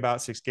thinking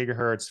about 6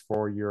 gigahertz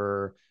for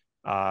your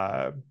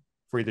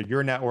for either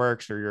your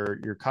networks or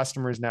your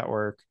customer's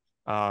network,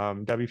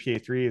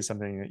 WPA3 is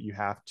something that you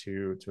have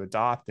to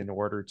adopt in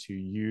order to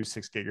use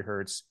 6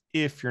 gigahertz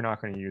if you're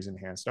not going to use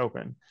enhanced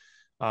open.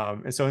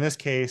 And so in this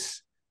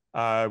case,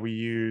 we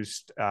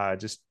used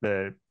just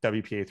the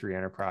WPA3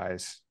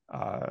 Enterprise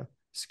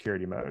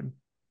security mode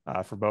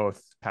for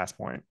both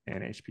Passpoint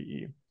and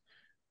HPE.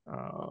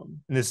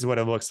 And this is what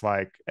it looks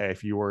like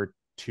if you were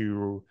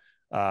to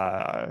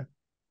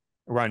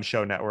run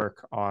show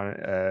network on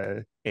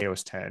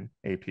AOS 10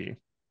 AP.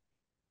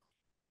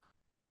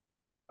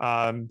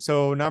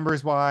 So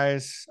numbers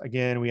wise,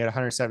 again, we had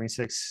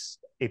 176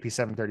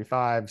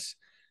 AP735s.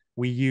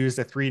 We used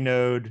a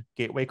 3-node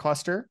gateway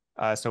cluster.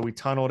 So we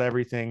tunneled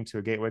everything to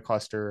a gateway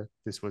cluster.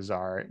 This was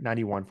our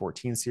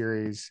 9114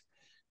 series.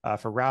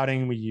 For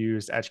routing, we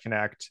used Edge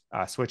Connect.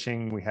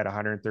 Switching, we had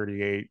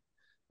 138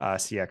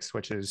 CX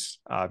switches,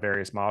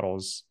 various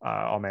models,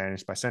 all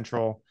managed by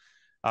Central.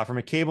 From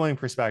a cabling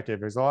perspective,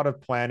 there's a lot of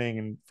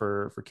planning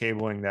for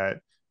cabling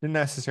that didn't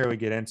necessarily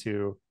get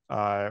into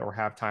or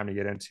have time to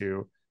get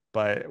into,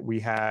 but we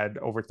had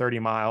over 30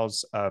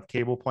 miles of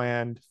cable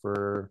planned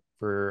for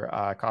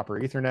copper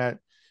Ethernet.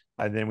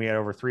 And then we had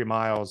over 3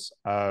 miles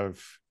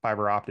of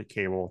fiber optic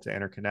cable to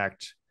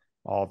interconnect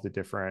all of the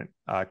different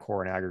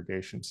core and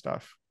aggregation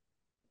stuff.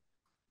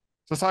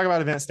 So let's talk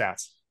about event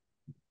stats.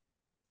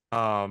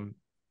 On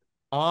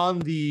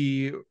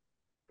the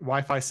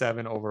Wi-Fi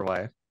 7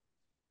 overlay,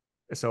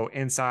 so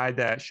inside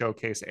that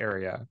showcase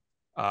area,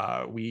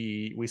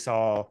 we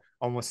saw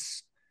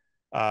almost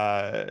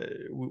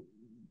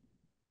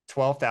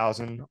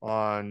 12,000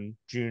 on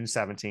June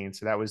 17th.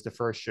 So that was the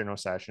first general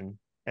session,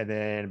 and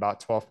then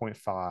about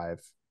 12.5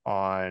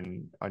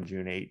 on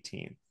June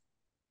 18th.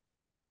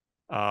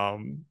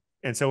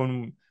 And so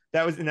when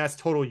that's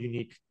total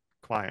unique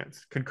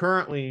clients.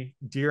 Concurrently,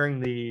 during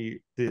the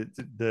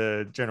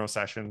general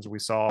sessions, we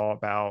saw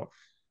about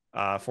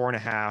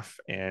 4.5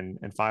 and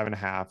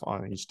 5.5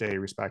 on each day,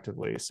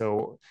 respectively.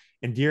 So,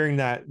 and during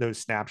those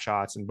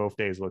snapshots, and both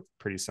days looked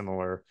pretty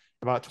similar.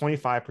 About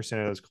 25%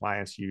 of those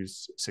clients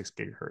used 6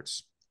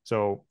 gigahertz.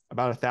 So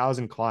about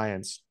 1,000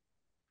 clients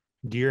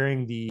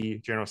during the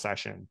general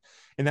session,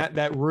 and that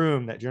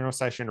general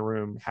session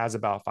room has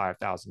about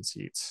 5,000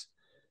 seats.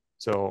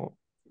 So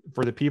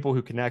for the people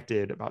who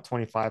connected, about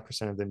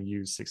 25% of them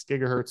used 6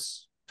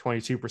 gigahertz,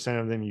 22%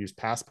 of them used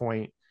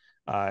Passpoint,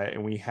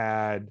 and we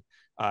had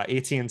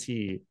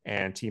AT&T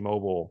and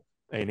T-Mobile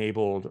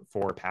enabled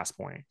for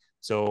Passpoint.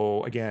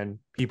 So again,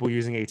 people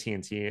using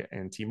AT&T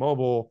and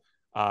T-Mobile,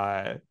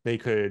 they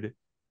could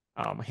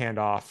hand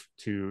off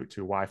to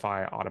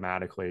Wi-Fi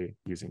automatically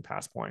using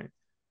Passpoint.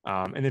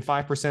 And then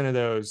 5% of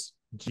those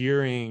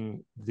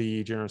during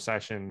the general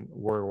session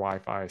were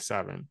Wi-Fi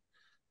 7.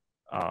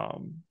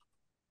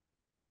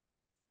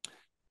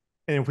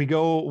 And if we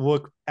go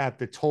look at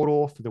the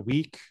total for the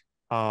week,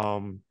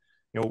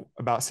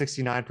 about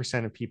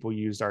 69% of people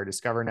used our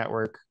Discover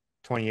network,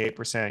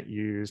 28%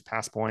 used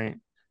Passpoint,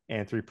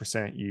 and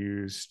 3%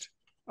 used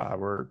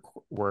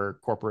were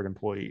corporate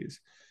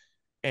employees.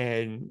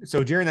 And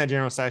so during that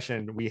general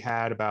session, we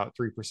had about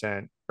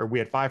 3%, or we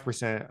had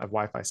 5% of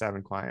Wi-Fi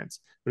 7 clients.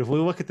 But if we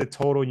look at the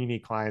total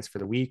unique clients for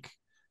the week,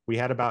 we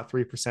had about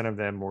 3% of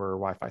them were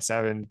Wi-Fi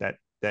 7. That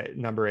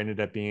number ended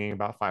up being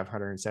about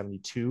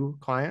 572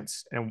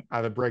 clients. And I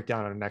have a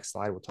breakdown on the next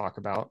slide we'll talk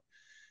about.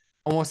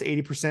 Almost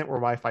 80% were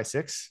Wi-Fi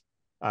 6.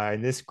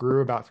 And this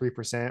grew about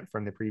 3%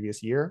 from the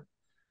previous year.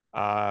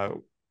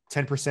 10%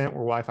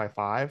 were Wi-Fi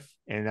 5,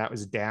 and that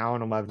was down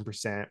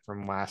 11%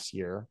 from last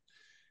year.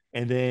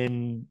 And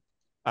then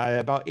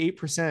about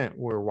 8%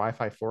 were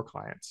Wi-Fi 4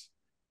 clients.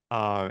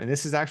 And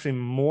this is actually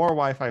more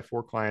Wi-Fi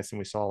 4 clients than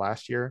we saw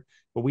last year.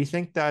 But we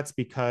think that's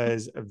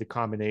because of the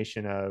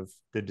combination of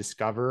the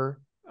Discover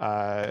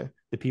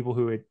the people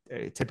who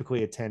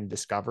typically attend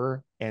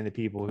Discover and the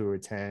people who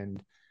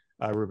attend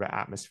Aruba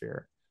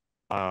Atmosphere.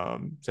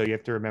 So you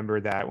have to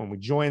remember that when we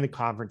join the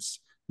conference,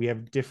 we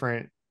have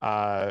different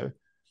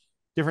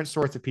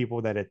sorts of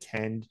people that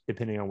attend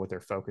depending on what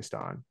they're focused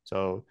on.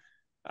 So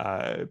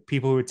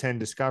people who attend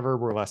Discover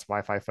were less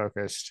Wi-Fi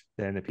focused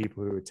than the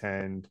people who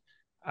attend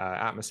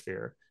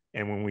Atmosphere.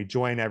 And when we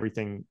join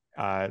everything,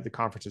 the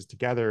conferences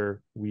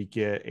together, we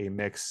get a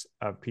mix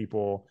of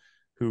people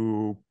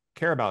who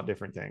care about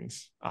different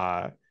things.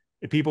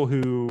 The people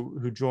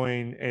who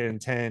join and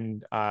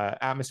attend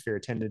Atmosphere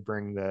tend to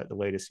bring the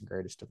latest and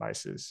greatest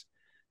devices.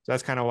 So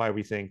that's kind of why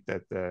we think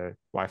that the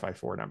Wi-Fi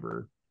 4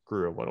 number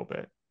grew a little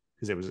bit,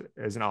 because it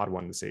was an odd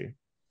one to see.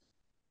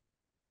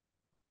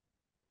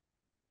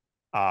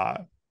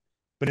 But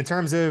in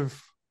terms of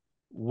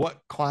what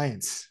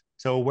clients,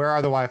 so where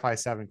are the Wi-Fi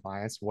 7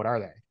 clients? What are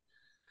they?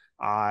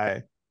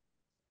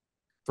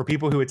 For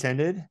people who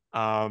attended,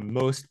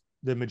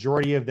 the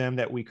majority of them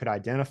that we could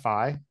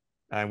identify,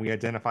 and we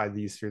identified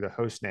these through the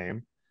host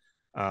name,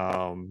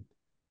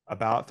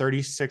 about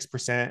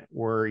 36%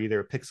 were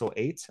either Pixel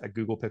 8, a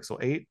Google Pixel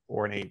 8,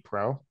 or an 8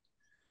 Pro.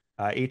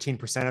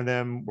 18% of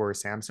them were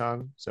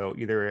Samsung, so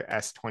either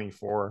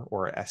S24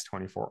 or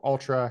S24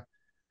 Ultra.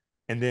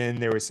 And then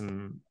there was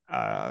some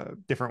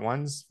different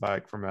ones,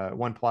 like from a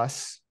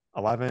OnePlus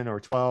 11 or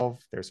 12.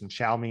 There's some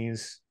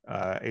Xiaomi's,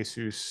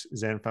 Asus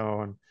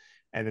Zenfone,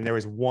 and then there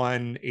was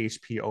one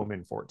HP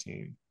Omen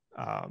 14.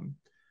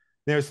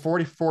 There's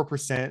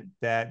 44%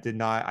 that did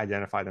not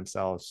identify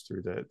themselves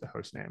through the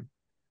host name.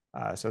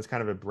 So it's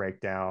kind of a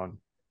breakdown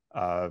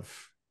of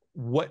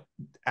what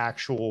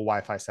actual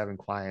Wi-Fi 7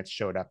 clients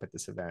showed up at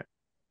this event.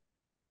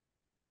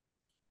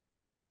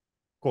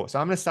 Cool. So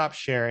I'm going to stop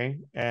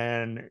sharing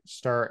and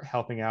start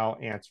helping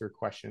out answer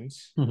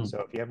questions.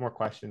 So if you have more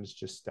questions,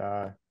 just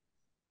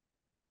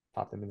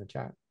pop them in the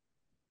chat.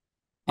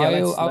 Yeah,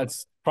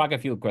 let's crack a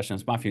few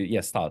questions. Matthew,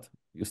 yes, start.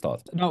 You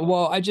start. No,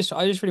 well, I just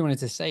really wanted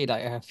to say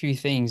like a few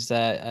things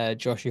that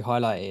Josh, you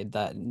highlighted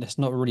that it's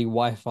not really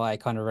Wi-Fi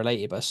kind of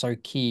related, but so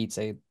key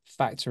to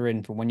factor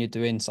in for when you're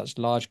doing such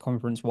large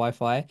conference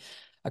Wi-Fi.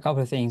 A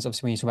couple of things,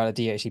 obviously, when you talk about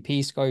the DHCP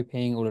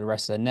scoping, all of the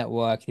rest of the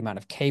network, the amount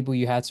of cable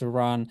you had to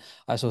run.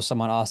 I saw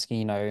someone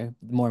asking,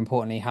 more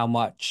importantly, how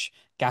much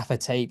gaffer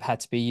tape had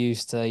to be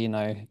used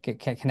to,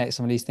 connect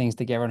some of these things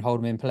together and hold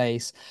them in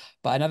place.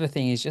 But another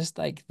thing is just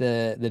like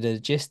the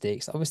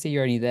logistics. Obviously,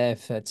 you're only there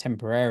for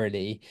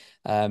temporarily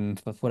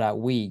for that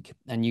week,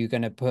 and you're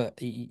going to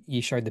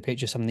you showed the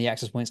picture of some of the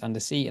access points under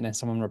seat, and then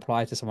someone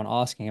replied to someone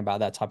asking about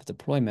that type of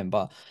deployment.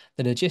 But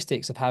the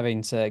logistics of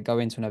having to go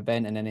into an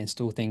event and then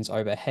install things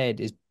overhead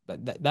is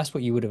that's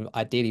what you would have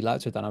ideally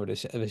liked to have done, I would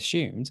have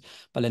assumed.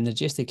 But then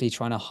logistically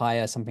trying to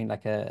hire something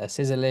like a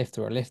scissor lift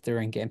or a lifter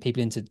and getting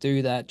people in to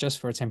do that just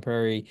for a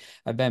temporary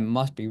event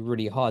must be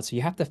really hard. So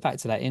you have to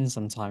factor that in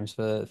sometimes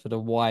for the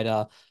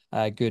wider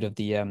good of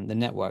the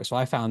network. So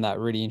I found that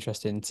really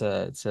interesting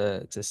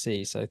to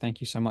see. So thank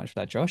you so much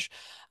for that, Josh.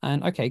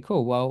 And okay,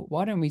 cool. Well,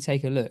 why don't we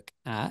take a look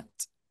at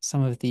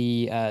some of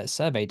the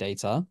survey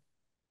data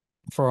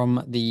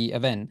from the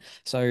event.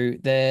 So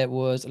there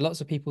was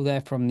lots of people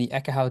there from the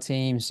Ekahau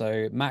team.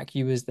 So Mac,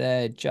 you was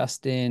there,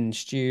 Justin,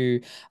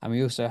 Stu, and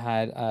we also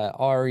had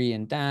Ari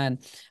and Dan.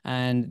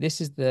 And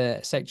this is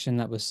the section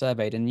that was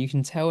surveyed. And you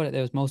can tell that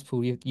there was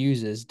multiple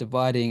users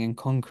dividing and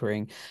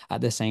conquering at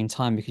the same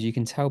time, because you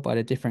can tell by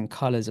the different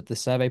colors of the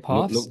survey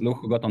paths. Look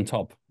who got on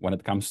top when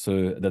it comes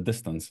to the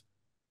distance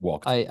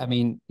walked. I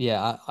mean,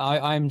 yeah,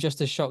 I'm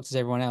just as shocked as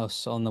everyone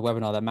else on the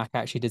webinar that Mac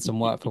actually did some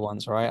work for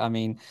once, right? I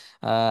mean,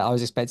 I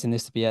was expecting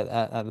this to be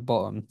at the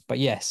bottom, but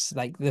yes,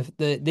 like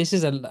this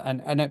is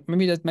and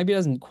maybe it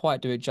doesn't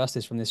quite do it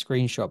justice from this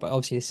screenshot, but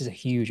obviously this is a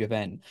huge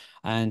event,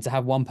 and to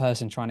have one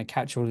person trying to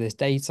capture all this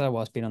data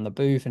whilst being on the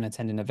booth and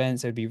attending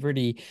events, it would be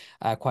really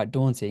quite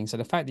daunting. So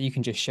the fact that you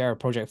can just share a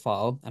project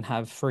file and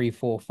have 3,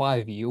 4,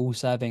 5 of you all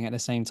serving at the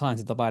same time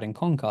to divide and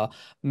conquer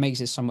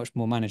makes it so much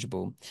more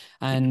manageable.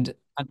 And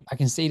I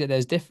can see that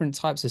there's different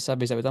types of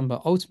surveys that were done,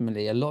 but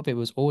ultimately a lot of it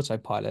was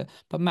autopilot.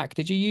 But Mac,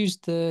 did you use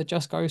the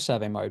Just Go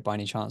survey mode by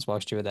any chance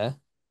whilst you were there?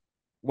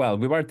 Well,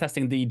 we were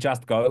testing the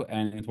Just Go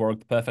and it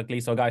worked perfectly.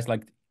 So guys,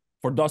 like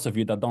for those of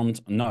you that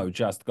don't know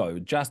Just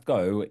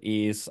Go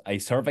is a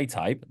survey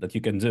type that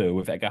you can do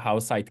with Ekahau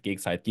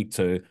Sidekick, Sidekick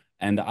 2,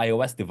 and the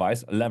iOS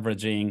device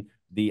leveraging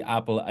the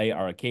Apple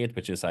AR kit,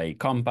 which is a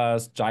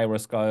compass,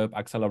 gyroscope,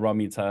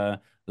 accelerometer,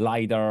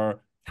 LiDAR,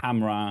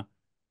 camera.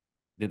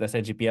 Did I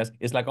say GPS?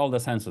 It's like all the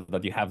sensors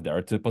that you have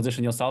there to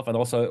position yourself. And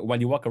also when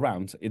you walk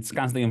around, it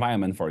scans the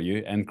environment for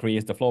you and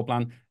creates the floor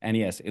plan. And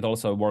yes, it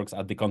also works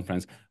at the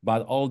conference.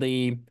 But all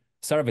the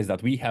surveys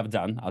that we have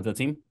done as a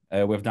team,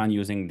 we've done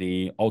using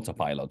the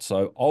autopilot.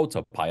 So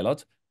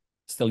autopilot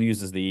still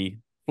uses the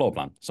floor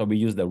plan. So we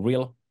use the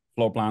real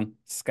floor plan,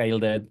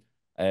 scaled it,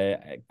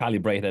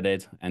 calibrated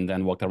it, and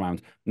then walked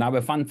around. Now,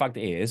 the fun fact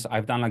is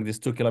I've done like this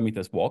 2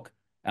 kilometers walk,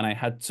 and I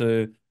had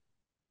to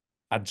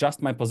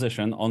adjust my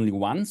position only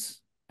once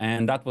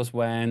And that was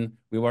when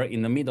we were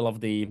in the middle of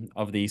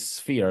the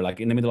sphere, like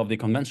in the middle of the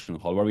convention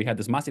hall, where we had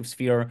this massive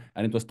sphere,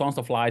 and it was tons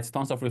of lights,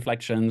 tons of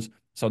reflections.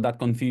 So that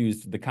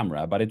confused the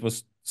camera, but it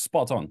was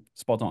spot on,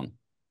 spot on.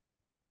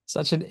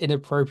 Such an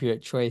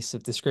inappropriate choice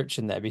of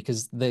description there,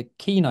 because the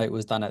keynote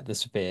was done at the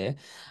Sphere,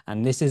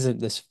 and this isn't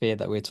the Sphere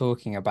that we're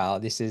talking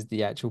about. This is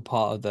the actual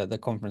part of the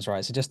conference,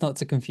 right? So just not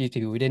to confuse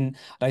people, I don't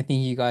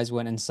think you guys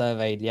went and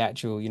surveyed the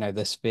actual,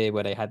 the Sphere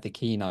where they had the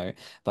keynote,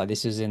 but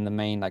this is in the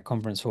main like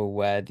conference hall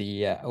where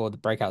or the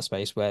breakout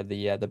space where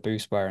the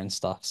booths were and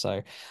stuff.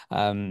 So,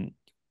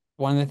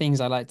 one of the things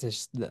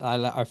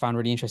I found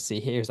really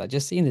interesting here is like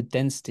just seeing the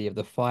density of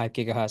the 5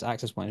 GHz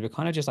access points. We're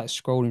kind of just like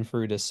scrolling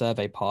through the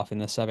survey path in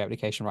the survey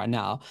application right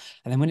now.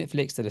 And then when it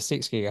flicks to the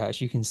 6 GHz,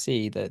 you can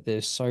see that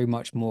there's so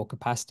much more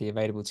capacity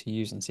available to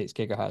use on 6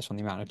 GHz from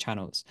the amount of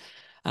channels.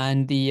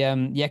 And the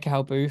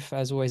Ekahau booth,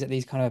 as always at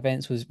these kind of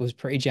events, was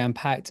pretty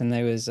jam-packed, and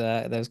there was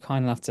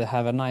kind enough to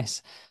have a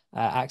nice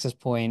access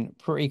point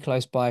pretty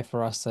close by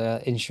for us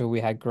to ensure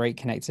we had great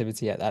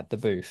connectivity at the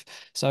booth.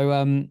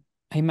 So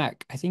hey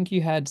Mac, I think you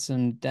had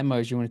some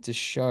demos you wanted to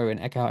show in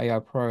Ekahau AI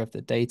Pro of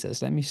the data.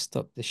 So let me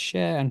stop the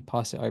share and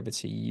pass it over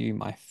to you,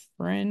 my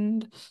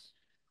friend.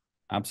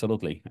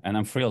 Absolutely. And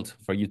I'm thrilled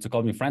for you to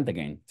call me friend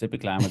again.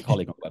 Typically, I'm a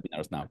colleague on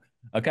webinars now.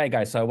 Okay,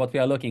 guys, so what we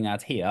are looking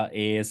at here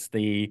is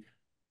the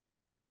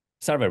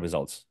survey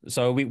results.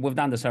 So we've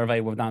done the survey,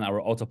 we've done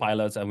our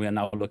autopilots, and we are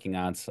now looking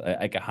at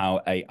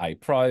Ekahau AI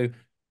Pro.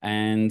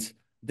 And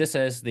this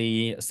is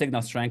the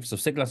signal strength. So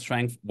signal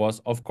strength was,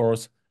 of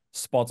course,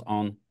 spot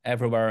on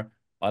everywhere.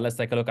 Let's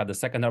take a look at the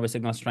secondary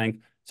signal strength.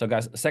 So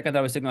guys,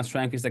 secondary signal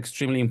strength is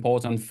extremely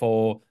important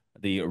for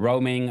the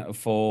roaming,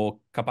 for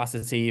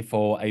capacity,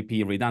 for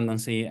AP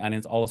redundancy, and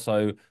it's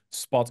also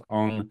spot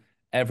on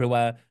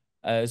everywhere.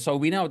 So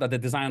we know that the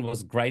design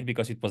was great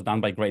because it was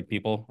done by great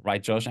people,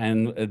 right, Josh?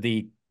 And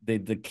the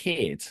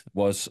kit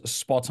was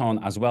spot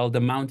on as well.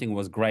 The mounting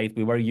was great.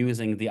 We were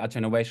using the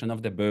attenuation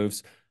of the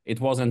booths. It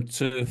wasn't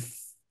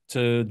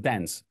too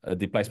dense,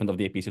 the placement of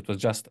the APs. It was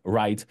just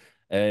right.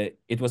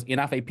 It was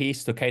enough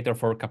APs to cater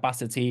for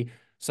capacity.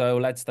 So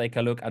let's take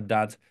a look at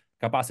that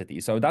capacity.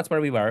 So that's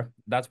where we were.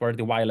 That's where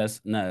the wireless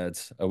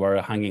nerds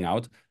were hanging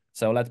out.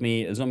 So let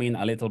me zoom in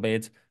a little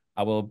bit.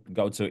 I will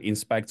go to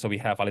inspect so we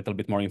have a little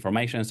bit more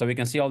information. So we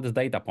can see all these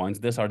data points.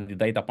 These are the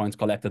data points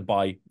collected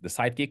by the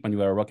Sidekick when we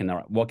were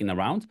walking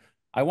around.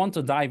 I want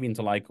to dive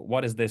into like,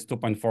 what is this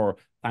 2.4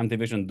 time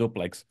division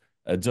duplex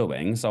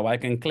doing? So I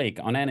can click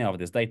on any of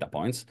these data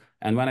points.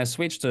 And when I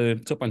switch to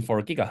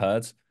 2.4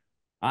 gigahertz,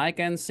 I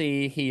can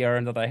see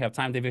here that I have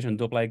time division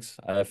duplex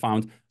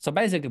found. So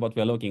basically what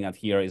we're looking at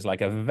here is like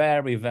a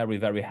very, very,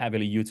 very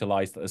heavily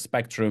utilized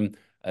spectrum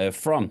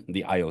from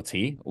the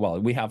IoT.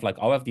 Well, we have like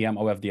OFDM,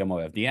 OFDM,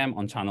 OFDM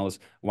on channels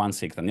 1,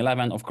 6, and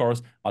 11, of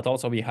course, but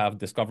also we have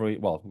discovery,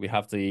 well, we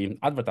have the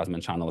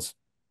advertisement channels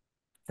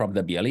from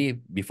the BLE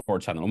before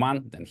channel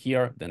 1, then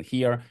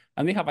here,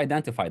 and we have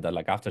identified that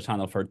like after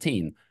channel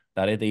 13,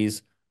 that it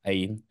is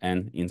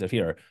an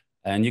interferer.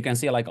 And you can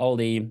see like all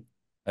the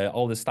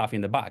stuff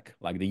in the back,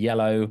 like the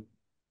yellow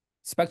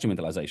spectrum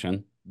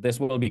utilization.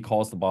 This will be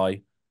caused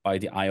by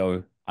the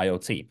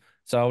IoT.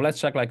 So let's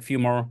check like a few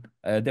more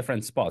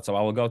different spots. So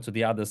I will go to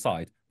the other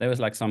side. There is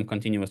like some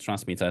continuous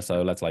transmitter.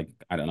 So let's like,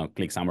 I don't know,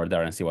 click somewhere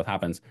there and see what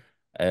happens.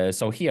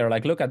 So here,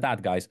 like, look at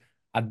that, guys.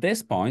 At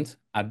this point,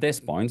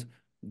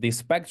 the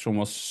spectrum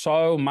was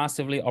so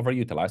massively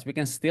overutilized. We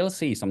can still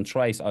see some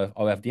trace of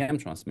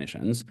OFDM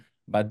transmissions,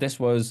 but this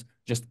was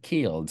just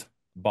killed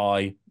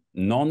by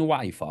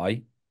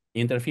non-Wi-Fi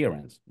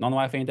interference.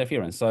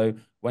 So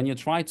when you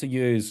try to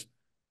use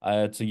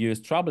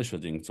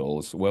troubleshooting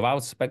tools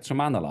without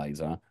spectrum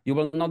analyzer, you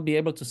will not be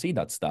able to see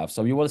that stuff.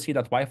 So you will see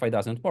that Wi-Fi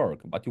doesn't work,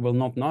 but you will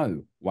not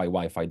know why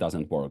Wi-Fi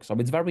doesn't work. So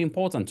it's very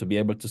important to be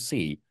able to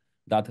see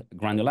that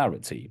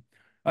granularity.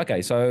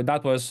 Okay, so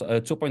that was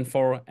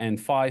 2.4 and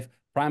 5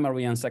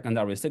 primary and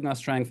secondary signal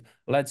strength.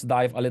 Let's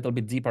dive a little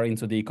bit deeper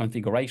into the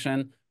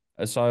configuration.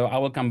 So I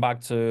will come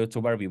back to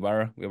where we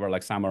were. We were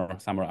like somewhere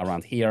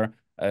around here.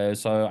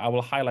 So I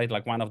will highlight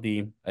like one of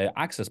the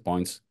access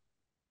points.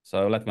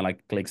 So let me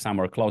like click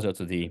somewhere closer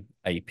to the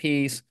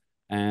APs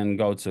and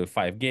go to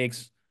 5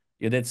 gigs.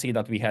 You did see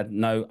that we had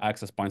no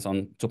access points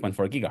on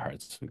 2.4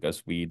 gigahertz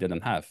because we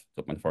didn't have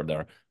 2.4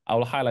 there. I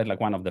will highlight like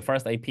one of the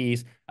first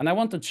APs, and I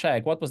want to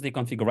check what was the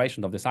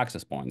configuration of these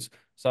access points.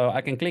 So I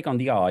can click on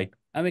the eye,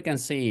 and we can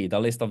see the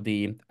list of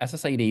the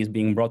SSIDs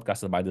being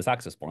broadcasted by this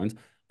access point.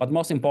 But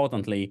most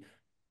importantly,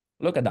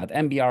 look at that,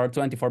 MBR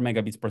 24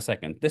 megabits per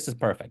second. This is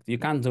perfect. You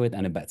can't do it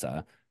any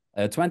better.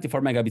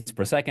 24 megabits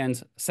per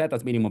second set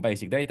as minimum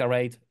basic data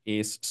rate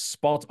is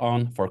spot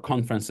on for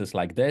conferences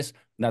like this.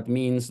 That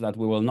means that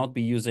we will not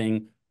be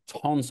using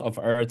tons of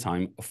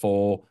airtime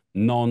for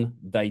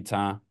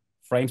non-data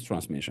frames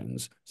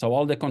transmissions. So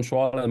all the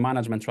control and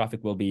management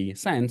traffic will be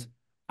sent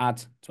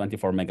at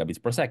 24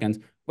 megabits per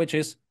second, which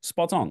is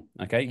spot on,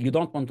 okay? You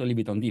don't want to leave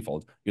it on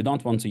default. You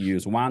don't want to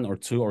use 1 or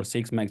 2 or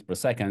 6 megs per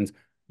second.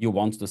 You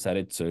want to set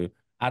it to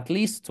at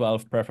least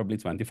 12, preferably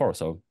 24.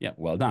 So yeah,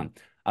 well done.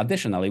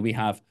 Additionally, we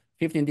have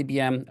 15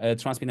 dBm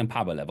transmit and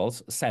power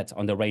levels set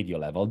on the radio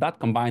level. That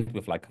combined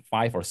with like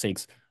 5 or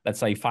 6, let's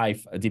say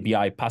 5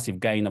 dBi passive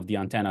gain of the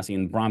antennas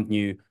in brand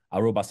new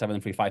Aruba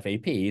 735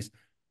 APs,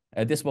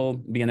 this will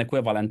be an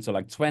equivalent to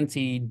like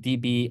 20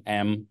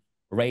 dBm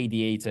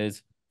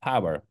radiated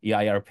power,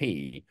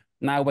 EIRP.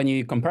 Now, when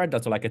you compare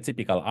that to like a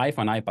typical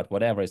iPhone, iPad,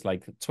 whatever, it's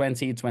like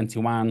 20,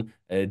 21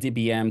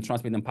 dBm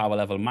transmit and power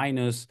level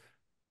minus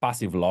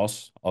passive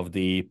loss of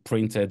the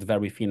printed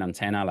very thin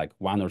antenna, like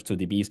 1 or 2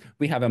 dBs.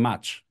 We have a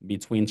match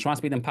between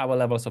transmit and power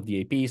levels of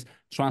the APs,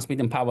 transmit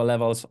and power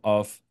levels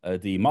of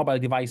the mobile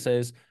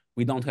devices.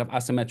 We don't have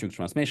asymmetric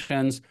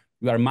transmissions.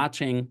 We are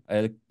matching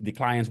the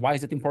clients. Why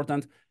is it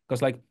important?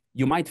 Because like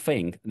you might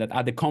think that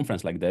at a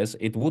conference like this,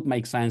 it would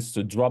make sense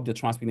to drop the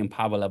transmit and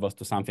power levels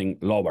to something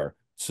lower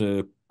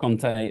to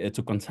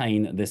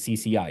contain the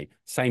CCI,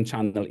 same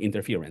channel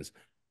interference.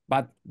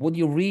 But would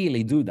you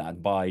really do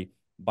that by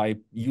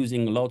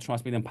using low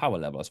transmit and power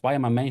levels? Why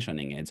am I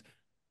mentioning it?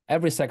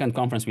 Every second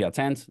conference we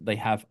attend, they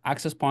have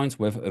access points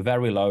with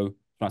very low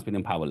transmit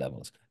and power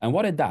levels. And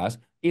what it does,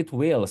 it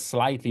will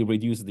slightly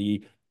reduce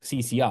the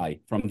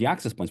CCI from the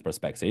access points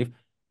perspective.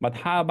 But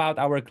how about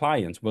our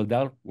clients? Will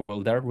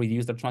they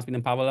reduce their transmit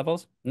and power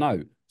levels?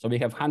 No. So we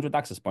have 100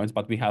 access points,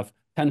 but we have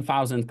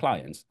 10,000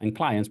 clients, and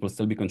clients will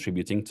still be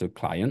contributing to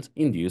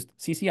client-induced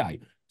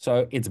CCI.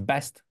 So it's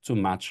best to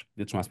match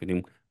the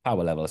transmitting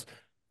power levels.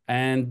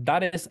 And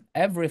that is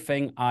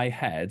everything I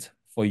had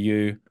for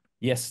you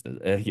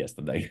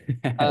yesterday,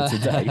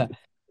 today.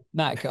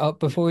 Mac,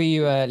 before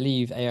you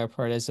leave AR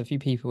Pro, there's a few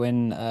people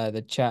in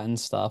the chat and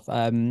stuff.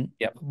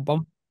 Yep.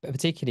 One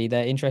particularly,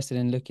 they're interested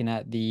in looking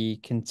at the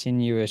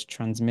continuous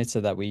transmitter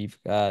that we've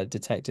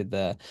detected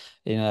there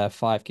in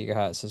 5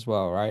 gigahertz as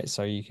well, right?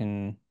 So you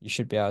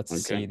should be able to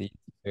see the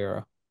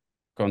error.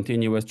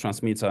 Continuous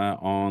transmitter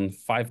on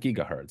 5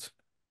 gigahertz.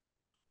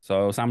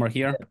 So somewhere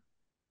here?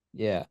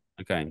 Yeah.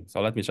 Okay,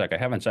 so let me check. I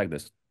haven't checked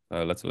this.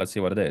 Let's see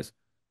what it is.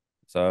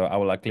 So I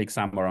will like click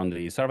somewhere on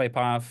the survey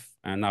path,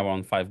 and now we're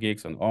on 5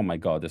 gigs. And oh my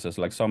God, this is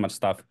like so much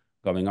stuff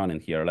going on in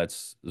here.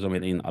 Let's zoom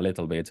it in a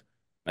little bit,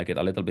 make it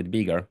a little bit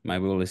bigger.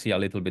 Maybe we'll see a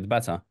little bit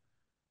better.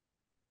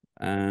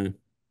 I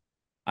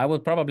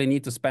would probably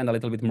need to spend a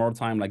little bit more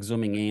time like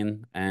zooming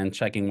in and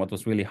checking what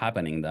was really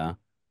happening there,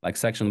 like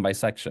section by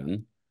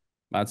section.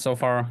 But so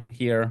far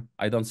here,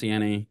 I don't see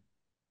any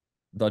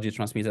dodgy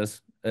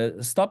transmitters.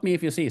 Stop me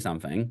if you see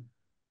something.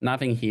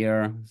 Nothing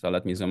here. So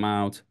let me zoom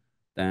out.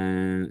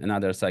 Then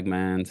another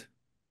segment.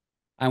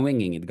 I'm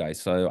winging it, guys.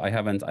 So I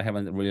haven't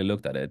really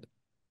looked at it.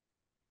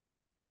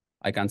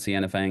 I can't see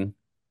anything.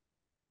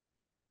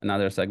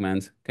 Another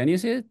segment. Can you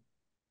see it,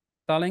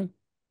 darling?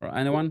 Or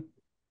anyone?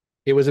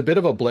 It was a bit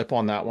of a blip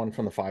on that one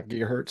from the 5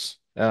 gigahertz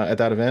at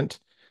that event.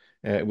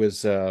 It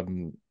was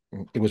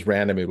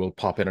random. It will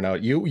pop in and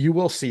out. You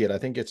will see it. I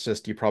think it's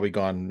just you've probably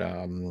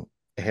gone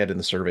ahead in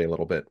the survey a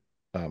little bit,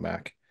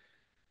 Mac.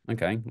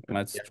 Okay,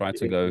 let's try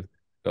to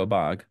go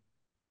back.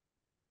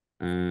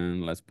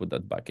 And let's put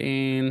that back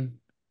in.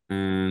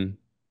 And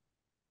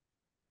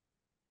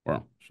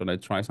well, should I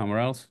try somewhere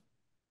else?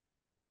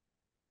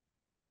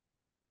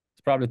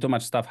 It's probably too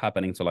much stuff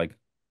happening to like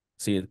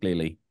see it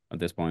clearly at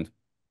this point.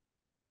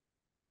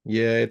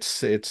 Yeah,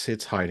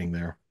 it's hiding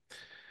there.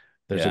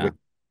 There's a way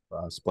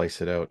to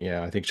splice it out.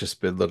 Yeah, I think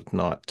just a bit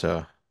not.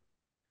 Oh,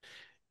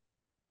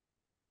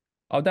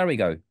 there we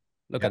go.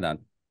 Look at that.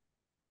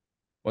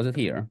 Was it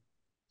here?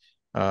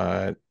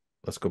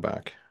 Let's go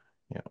back.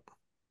 Yeah.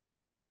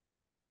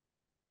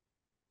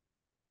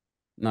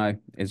 No,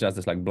 it's just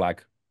this like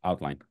black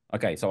outline.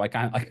 Okay, so I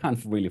can't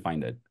really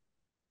find it.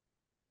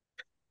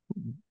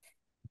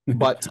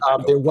 But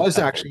there was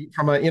actually,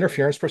 from an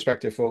interference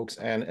perspective, folks,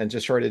 and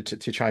just sorry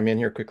to chime in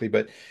here quickly,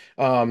 but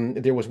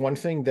there was one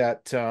thing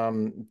that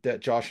that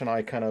Josh and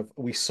I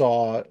we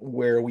saw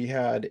where we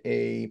had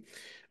a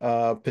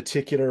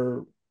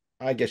particular,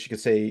 I guess you could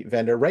say,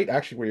 vendor, right?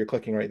 Actually, where you're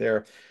clicking right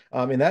there,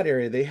 in that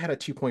area, they had a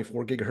 2.4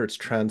 gigahertz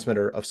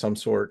transmitter of some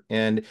sort,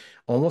 and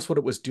almost what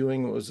it was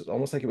doing was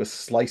almost like it was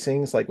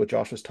slicing, like what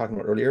Josh was talking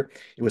about earlier.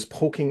 It was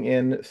poking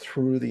in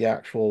through the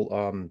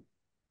actual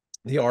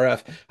the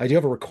RF. I do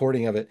have a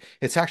recording of it.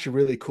 It's actually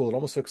really cool. It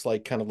almost looks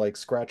like kind of like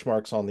scratch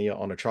marks on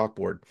on a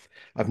chalkboard.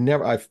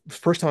 I've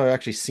first time I've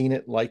actually seen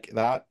it like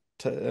that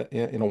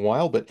in a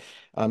while, but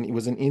it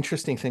was an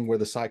interesting thing where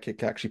the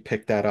Sidekick actually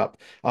picked that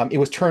up. It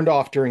was turned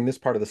off during this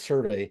part of the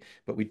survey,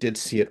 but we did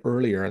see it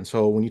earlier. And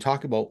so when you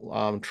talk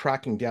about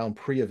tracking down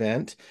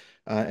pre-event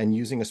and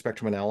using a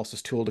spectrum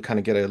analysis tool to kind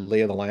of get a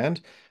lay of the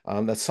land,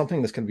 that's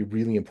something that's going to be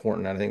really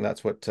important. And I think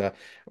that's what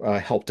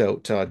helped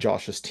out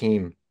Josh's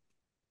team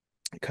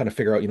kind of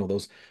figure out,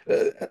 those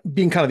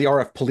being kind of the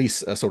RF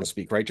police, so to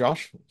speak, right,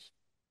 Josh?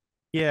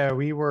 Yeah,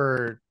 we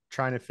were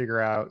trying to figure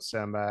out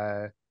some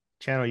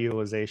channel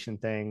utilization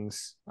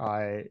things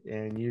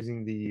and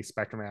using the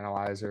spectrum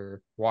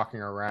analyzer,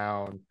 walking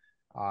around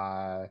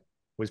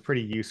was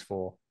pretty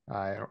useful.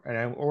 And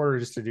in order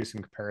just to do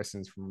some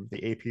comparisons from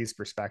the AP's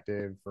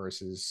perspective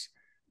versus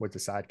what the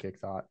Sidekick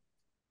thought.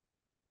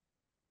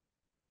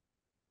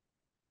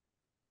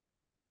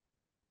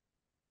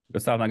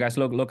 Good stuff. Now, guys,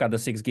 look at the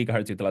 6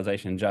 gigahertz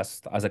utilization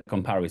just as a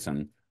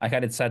comparison. I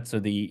had it set to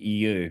the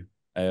EU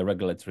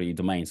regulatory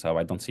domain, so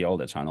I don't see all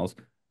the channels.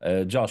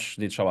 Josh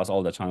did show us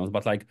all the channels,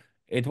 but like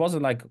it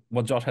wasn't like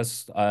what Josh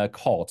has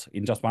caught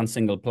in just one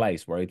single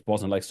place where it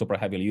wasn't like super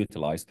heavily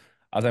utilized.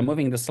 As I'm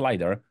moving the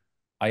slider,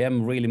 I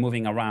am really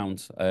moving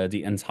around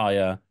the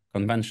entire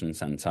convention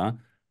center.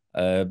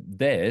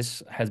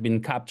 This has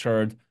been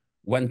captured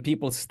when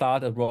people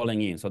started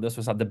rolling in. So this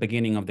was at the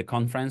beginning of the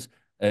conference.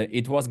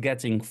 It was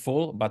getting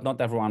full, but not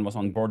everyone was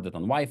onboarded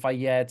on Wi-Fi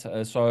yet.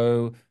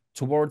 So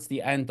towards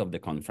the end of the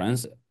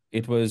conference,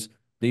 the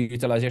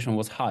utilization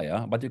was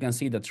higher, but you can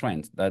see the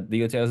trend that the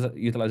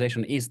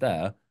utilization is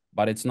there,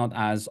 but it's not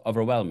as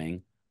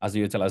overwhelming as the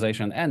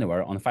utilization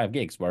anywhere on 5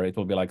 gigs, where it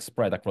will be like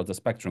spread across the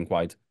spectrum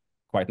quite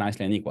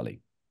nicely and equally.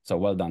 So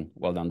well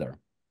done there.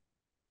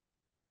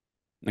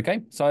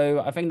 Okay, so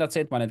I think that's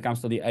it when it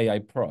comes to the AI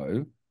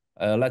Pro.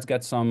 Let's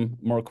get some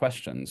more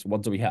questions.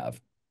 What do we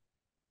have?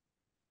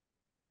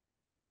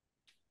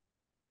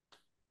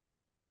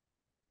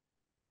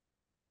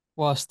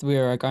 Whilst we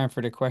were going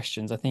through the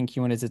questions, I think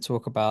you wanted to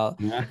talk about.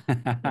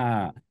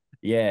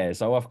 Yeah,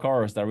 so of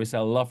course there is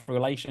a love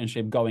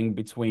relationship going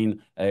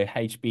between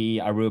HPE,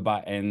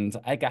 Aruba, and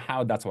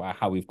Ekahau. That's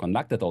how we've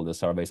conducted all the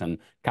surveys and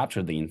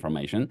captured the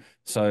information.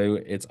 So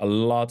it's a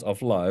lot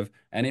of love.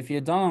 And if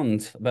you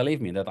don't believe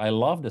me that I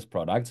love this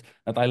product,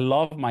 that I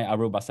love my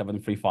Aruba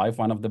 735,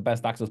 one of the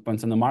best access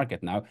points in the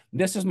market now,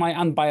 this is my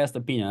unbiased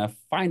opinion. I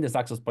find these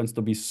access points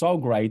to be so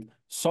great,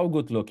 so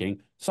good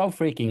looking, so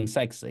freaking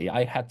sexy.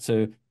 I had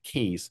to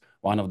kiss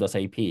one of those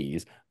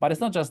APs. But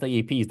it's not just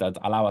the APs that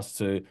allow us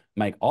to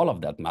make all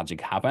of that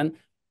magic happen.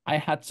 I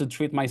had to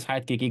treat my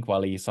sidekick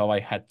equally, so I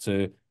had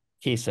to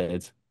kiss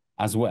it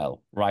as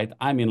well, right?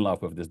 I'm in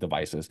love with these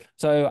devices.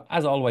 So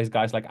as always,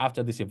 guys, like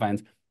after this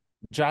event,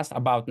 just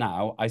about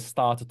now, I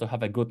started to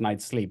have a good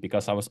night's sleep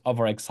because I was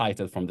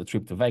overexcited from the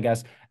trip to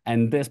Vegas.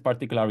 And this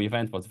particular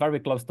event was very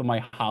close to my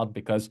heart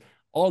because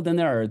all the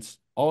nerds,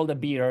 all the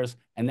beers,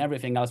 and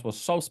everything else was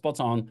so spot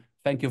on.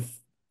 Thank you,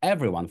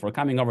 everyone, for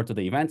coming over to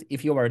the event.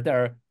 If you were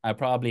there, I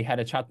probably had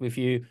a chat with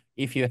you.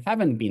 If you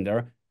haven't been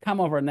there, come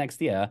over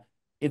next year.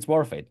 It's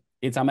worth it.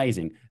 It's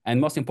amazing. And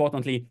most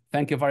importantly,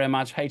 thank you very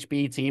much,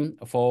 HPE team,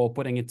 for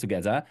putting it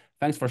together.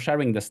 Thanks for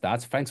sharing the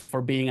stats. Thanks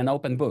for being an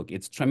open book.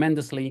 It's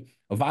tremendously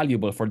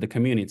valuable for the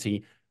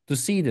community to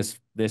see the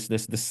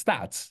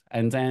stats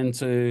and then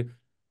to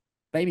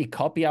maybe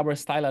copy our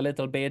style a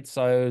little bit.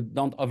 So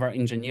don't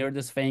over-engineer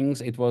these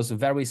things. It was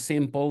very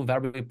simple,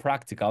 very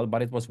practical,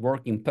 but it was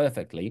working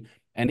perfectly.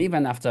 And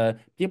even after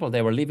people,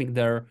 they were leaving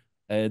their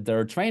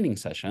training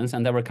sessions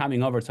and they were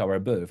coming over to our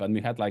booth and we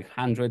had like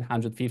 100,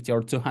 150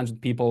 or 200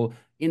 people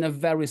in a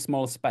very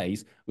small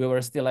space. We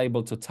were still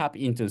able to tap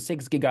into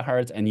 6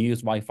 gigahertz and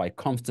use Wi-Fi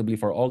comfortably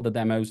for all the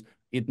demos.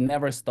 It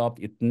never stopped.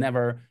 It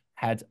never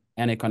had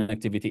any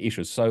connectivity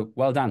issues. So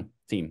well done,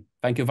 team.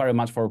 Thank you very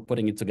much for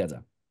putting it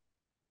together.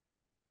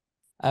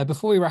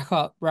 Before we wrap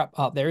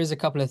up, there is a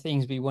couple of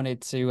things we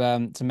wanted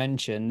to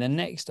mention. The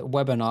next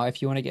webinar,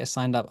 if you want to get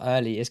signed up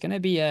early, is going to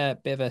be a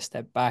bit of a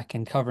step back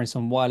and covering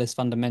some wireless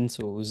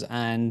fundamentals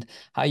and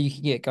how you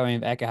can get going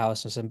with Ekahau.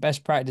 So some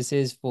best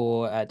practices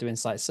for doing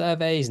site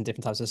surveys and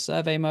different types of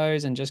survey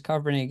modes, and just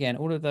covering again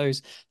all of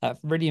those that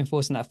really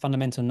enforcing that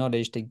fundamental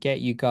knowledge to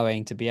get you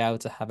going to be able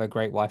to have a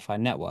great Wi-Fi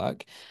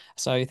network.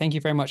 So thank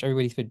you very much,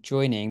 everybody, for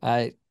joining.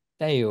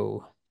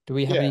 Dale, do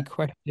we have any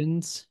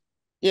questions?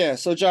 Yeah,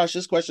 so Josh,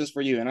 this question is for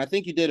you, and I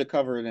think you did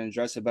cover it and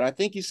address it, but I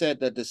think you said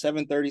that the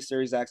 730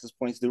 series access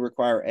points do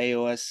require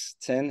AOS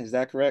 10. Is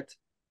that correct?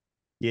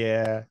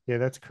 Yeah,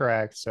 that's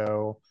correct.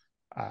 So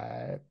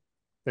they're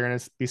going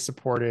to be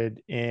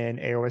supported in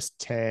AOS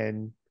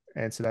 10,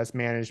 and so that's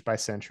managed by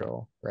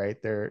Central,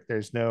 right?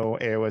 There's no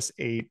AOS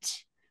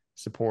 8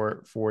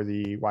 support for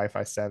the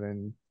Wi-Fi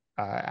 7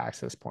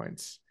 access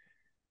points.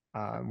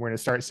 We're going to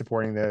start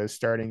supporting those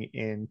starting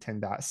in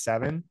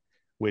 10.7,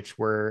 which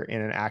we're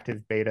in an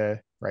active beta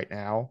right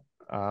now.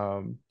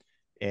 And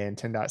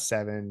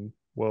 10.7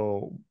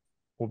 will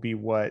be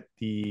what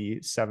the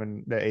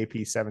AP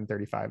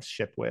 735s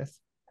ship with.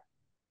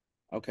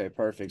 Okay,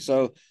 perfect.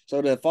 So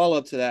the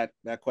follow-up to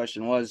that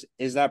question was,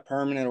 is that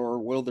permanent or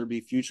will there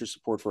be future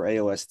support for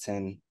AOS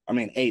 10? I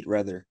mean 8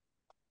 rather,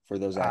 for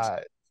those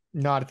access?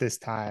 Not at this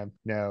time.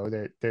 No,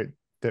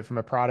 they're from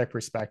a product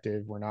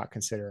perspective, we're not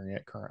considering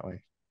it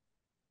currently.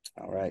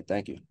 All right,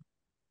 thank you.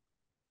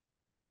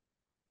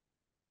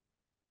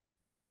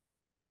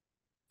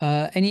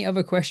 Any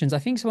other questions? I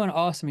think someone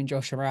asked me,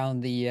 Josh,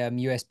 around the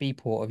USB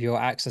port of your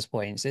access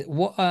points.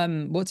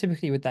 What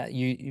typically would that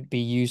be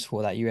used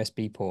for, that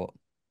USB port?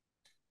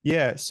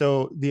 Yeah,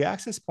 so the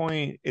access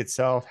point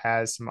itself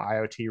has some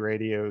IoT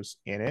radios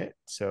in it.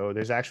 So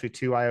there's actually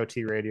 2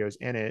 IoT radios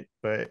in it,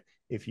 but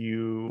if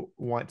you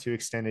want to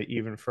extend it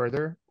even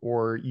further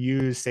or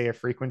use, say, a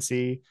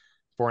frequency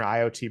for an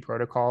IoT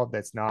protocol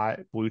that's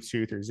not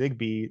Bluetooth or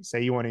Zigbee,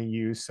 say you want to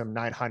use some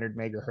 900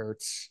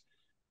 megahertz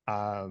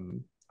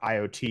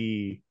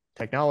IoT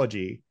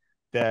technology,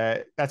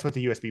 that's what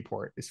the USB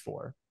port is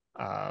for.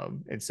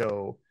 And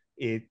so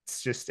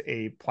it's just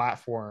a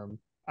platform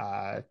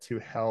to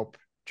help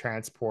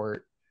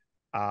transport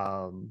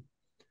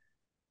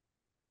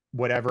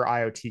whatever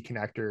IoT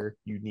connector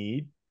you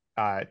need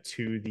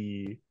to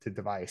the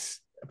device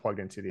plugged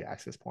into the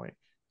access point.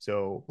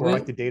 So we're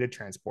like the data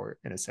transport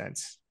in a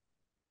sense.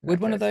 Would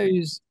one of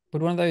those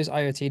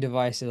IoT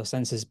devices or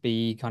sensors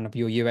be kind of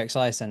your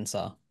UXI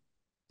sensor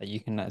that you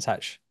can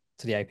attach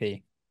to the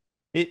AP?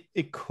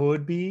 It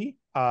could be,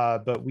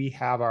 but we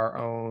have our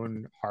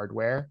own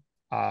hardware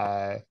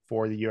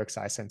for the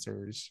UXI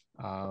sensors.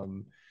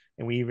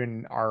 And we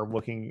even are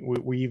looking,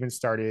 we even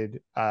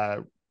started,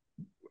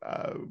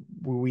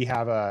 we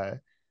have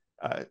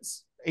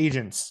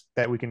agents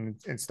that we can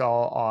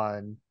install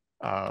on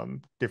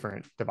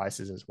different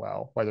devices as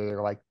well, whether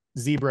they're like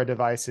Zebra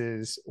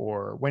devices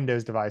or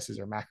Windows devices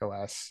or Mac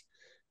OS.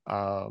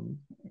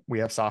 We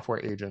have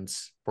software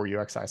agents for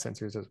UXI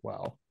sensors as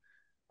well.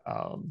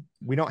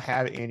 We don't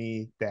have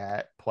any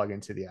that plug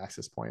into the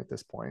access point at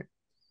this point.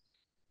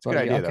 It's a good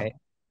idea, okay.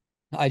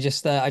 I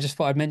just thought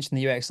I'd mention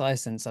the UXI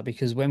sensor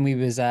because when we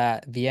was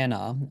at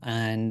Vienna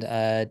and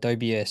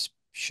Dobius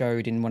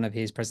showed in one of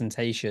his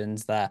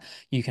presentations that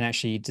you can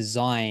actually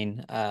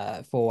design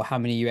for how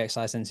many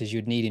UXI sensors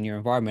you'd need in your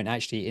environment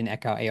actually in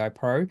Ekahau AI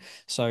Pro.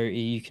 So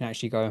you can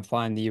actually go and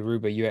find the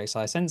Aruba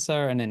UXI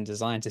sensor and then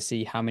design to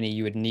see how many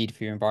you would need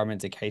for your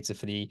environment to cater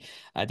for the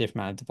different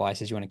amount of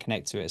devices you want to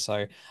connect to it.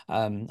 So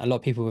a lot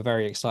of people were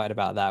very excited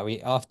about that.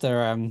 After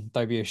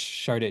Dobius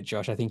showed it,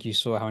 Josh, I think you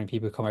saw how many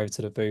people come over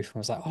to the booth and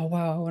was like, oh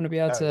wow, I want to be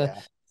able to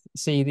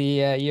see the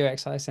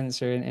UXI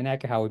sensor in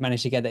Ekahau. We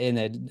managed to get that in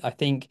there. I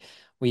think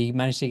we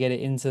managed to get it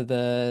into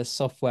the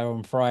software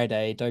on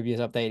Friday. Adobe has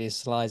updated his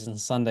slides on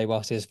Sunday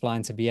whilst he was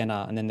flying to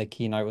Vienna, and then the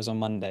keynote was on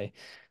Monday.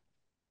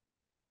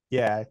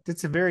 Yeah,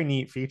 it's a very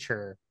neat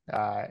feature.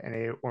 And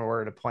in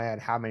order to plan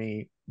how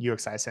many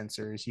UXI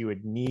sensors you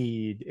would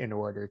need in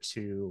order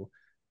to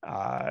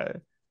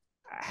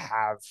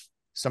have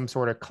some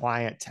sort of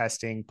client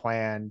testing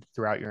planned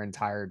throughout your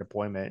entire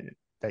deployment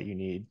that you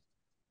need.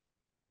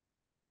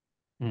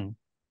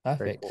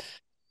 Perfect. Cool.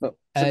 So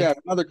guys,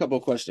 another couple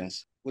of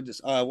questions. Would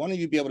just one of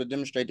you be able to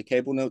demonstrate the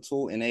cable note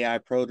tool in AI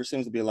Pro? There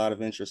seems to be a lot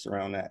of interest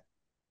around that.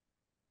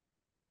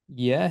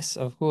 Yes,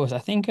 of course. I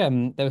think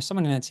there was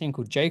someone in a team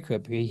called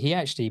Jacob who he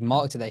actually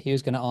marked it that he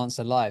was going to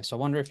answer live. So I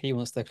wonder if he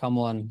wants to come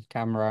on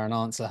camera and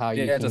answer how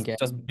you can get.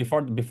 Just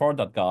before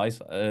that, guys,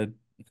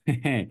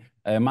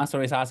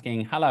 Master is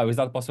asking, hello, is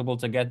that possible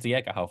to get the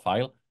Ekahau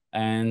file?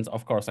 And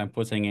of course, I'm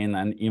putting in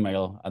an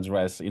email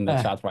address in the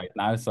chat right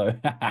now. So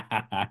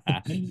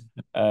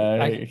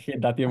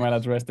hit that email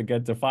address to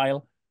get the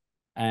file.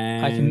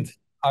 And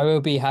I will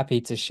be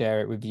happy to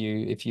share it with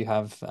you if you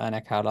have an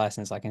Ekahau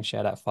license. I can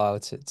share that file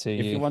to you.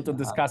 If you want to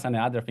discuss any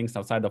other things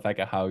outside of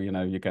Ekahau,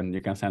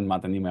 you can send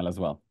Matt an email as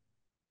well.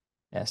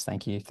 Yes,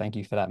 thank you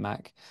for that,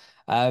 Mac.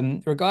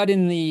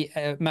 Regarding the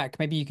Mac,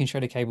 maybe you can show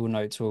the cable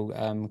note tool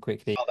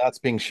quickly. While that's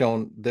being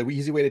shown, the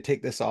easy way to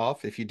take this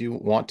off, if you do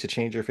want to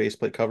change your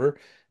faceplate cover,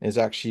 is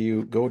actually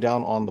you go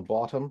down on the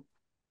bottom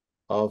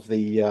of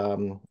the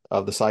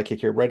sidekick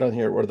here, right on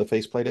here where the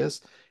faceplate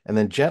is, and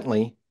then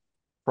gently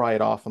pry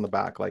it off on the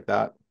back like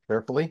that,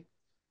 carefully.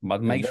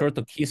 But make sure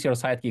to kiss your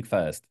sidekick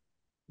first.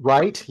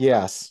 Right,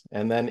 yes,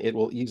 and then it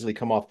will easily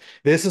come off.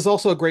 This is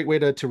also a great way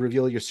to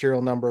reveal your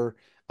serial number.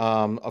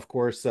 Of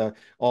course,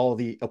 all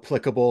the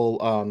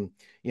applicable,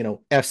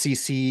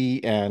 FCC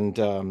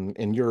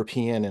and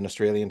European and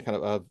Australian kind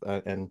of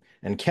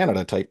and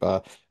Canada type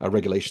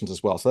regulations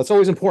as well. So that's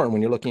always important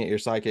when you're looking at your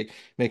sidekick.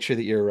 Make sure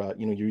that you're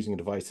you're using a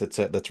device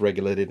that's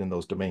regulated in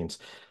those domains.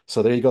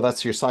 So there you go.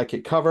 That's your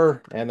sidekick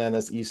cover, and then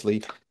as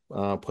easily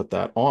put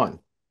that on.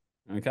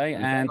 Okay,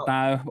 and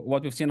now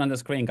what we've seen on the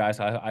screen, guys,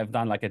 I've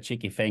done like a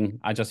cheeky thing.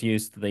 I just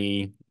used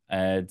the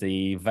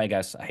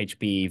Vegas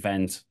HPE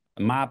event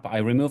map. I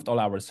removed all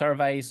our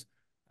surveys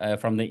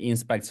from the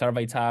inspect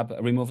survey tab,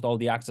 removed all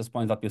the access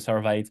points that we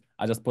surveyed.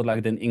 I just put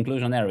like the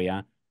inclusion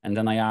area, and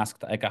then I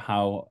asked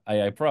Ekahau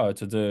AI Pro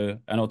to do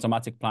an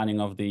automatic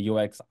planning of the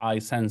UXI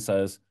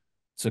sensors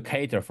to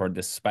cater for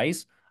this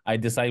space. I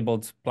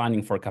disabled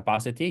planning for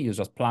capacity, use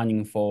just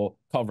planning for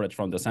coverage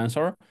from the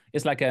sensor.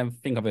 It's like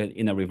think of it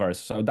in a reverse.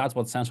 So that's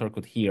what sensor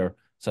could hear.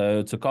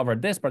 So to cover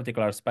this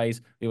particular space,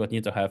 we would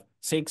need to have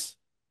 6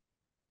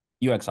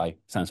 UXI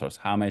sensors.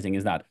 How amazing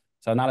is that?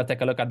 So now let's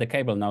take a look at the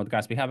cable node,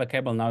 guys. We have a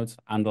cable node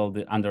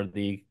under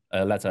the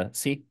letter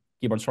C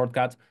keyboard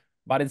shortcut,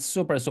 but it's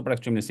super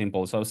extremely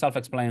simple. So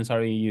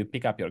self-explanatory, you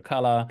pick up your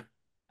color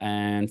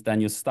and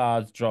then you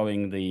start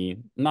drawing the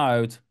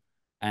node,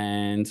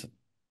 and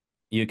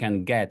you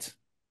can get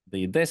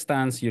the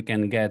distance, you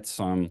can get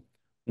some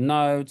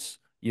nodes,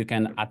 you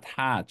can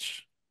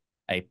attach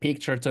a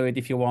picture to it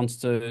if you want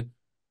to.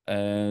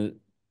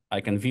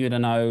 I can view the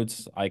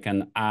nodes, I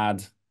can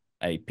add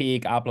a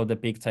pic, upload the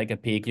pic, take a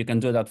pic. You can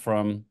do that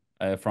from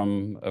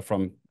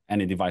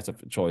any device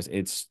of choice.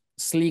 It's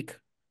sleek,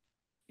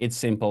 it's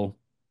simple,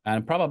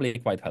 and probably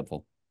quite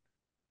helpful.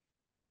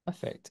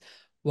 Perfect.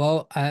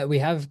 Well, we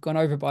have gone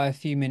over by a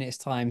few minutes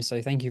time,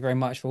 so thank you very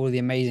much for all the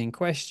amazing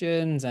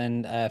questions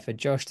and for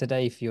Josh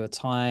today for your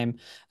time.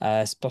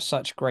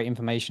 Such great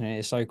information, and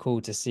it's so cool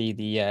to see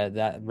the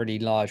that really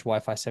large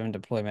Wi-Fi 7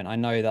 deployment. I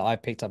know that I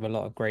picked up a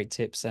lot of great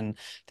tips and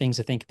things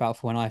to think about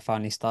for when I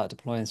finally start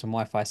deploying some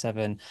Wi-Fi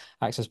 7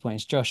 access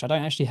points. Josh, I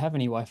don't actually have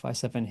any Wi-Fi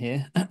 7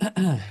 here.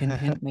 Hint,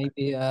 hint,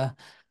 maybe. No,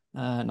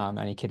 I'm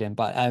only kidding.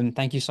 But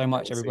thank you so Yeah,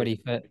 much, we'll see.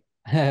 everybody, for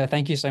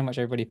thank you so much,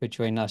 everybody, for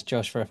joining us.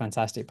 Josh, for a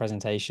fantastic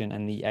presentation,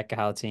 and the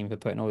Ekahau team for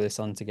putting all this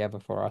on together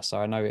for us. So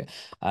I know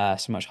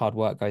so much hard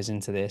work goes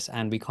into this,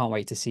 and we can't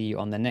wait to see you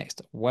on the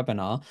next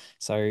webinar.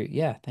 So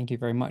yeah, thank you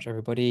very much,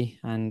 everybody,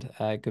 and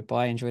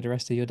goodbye. Enjoy the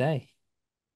rest of your day.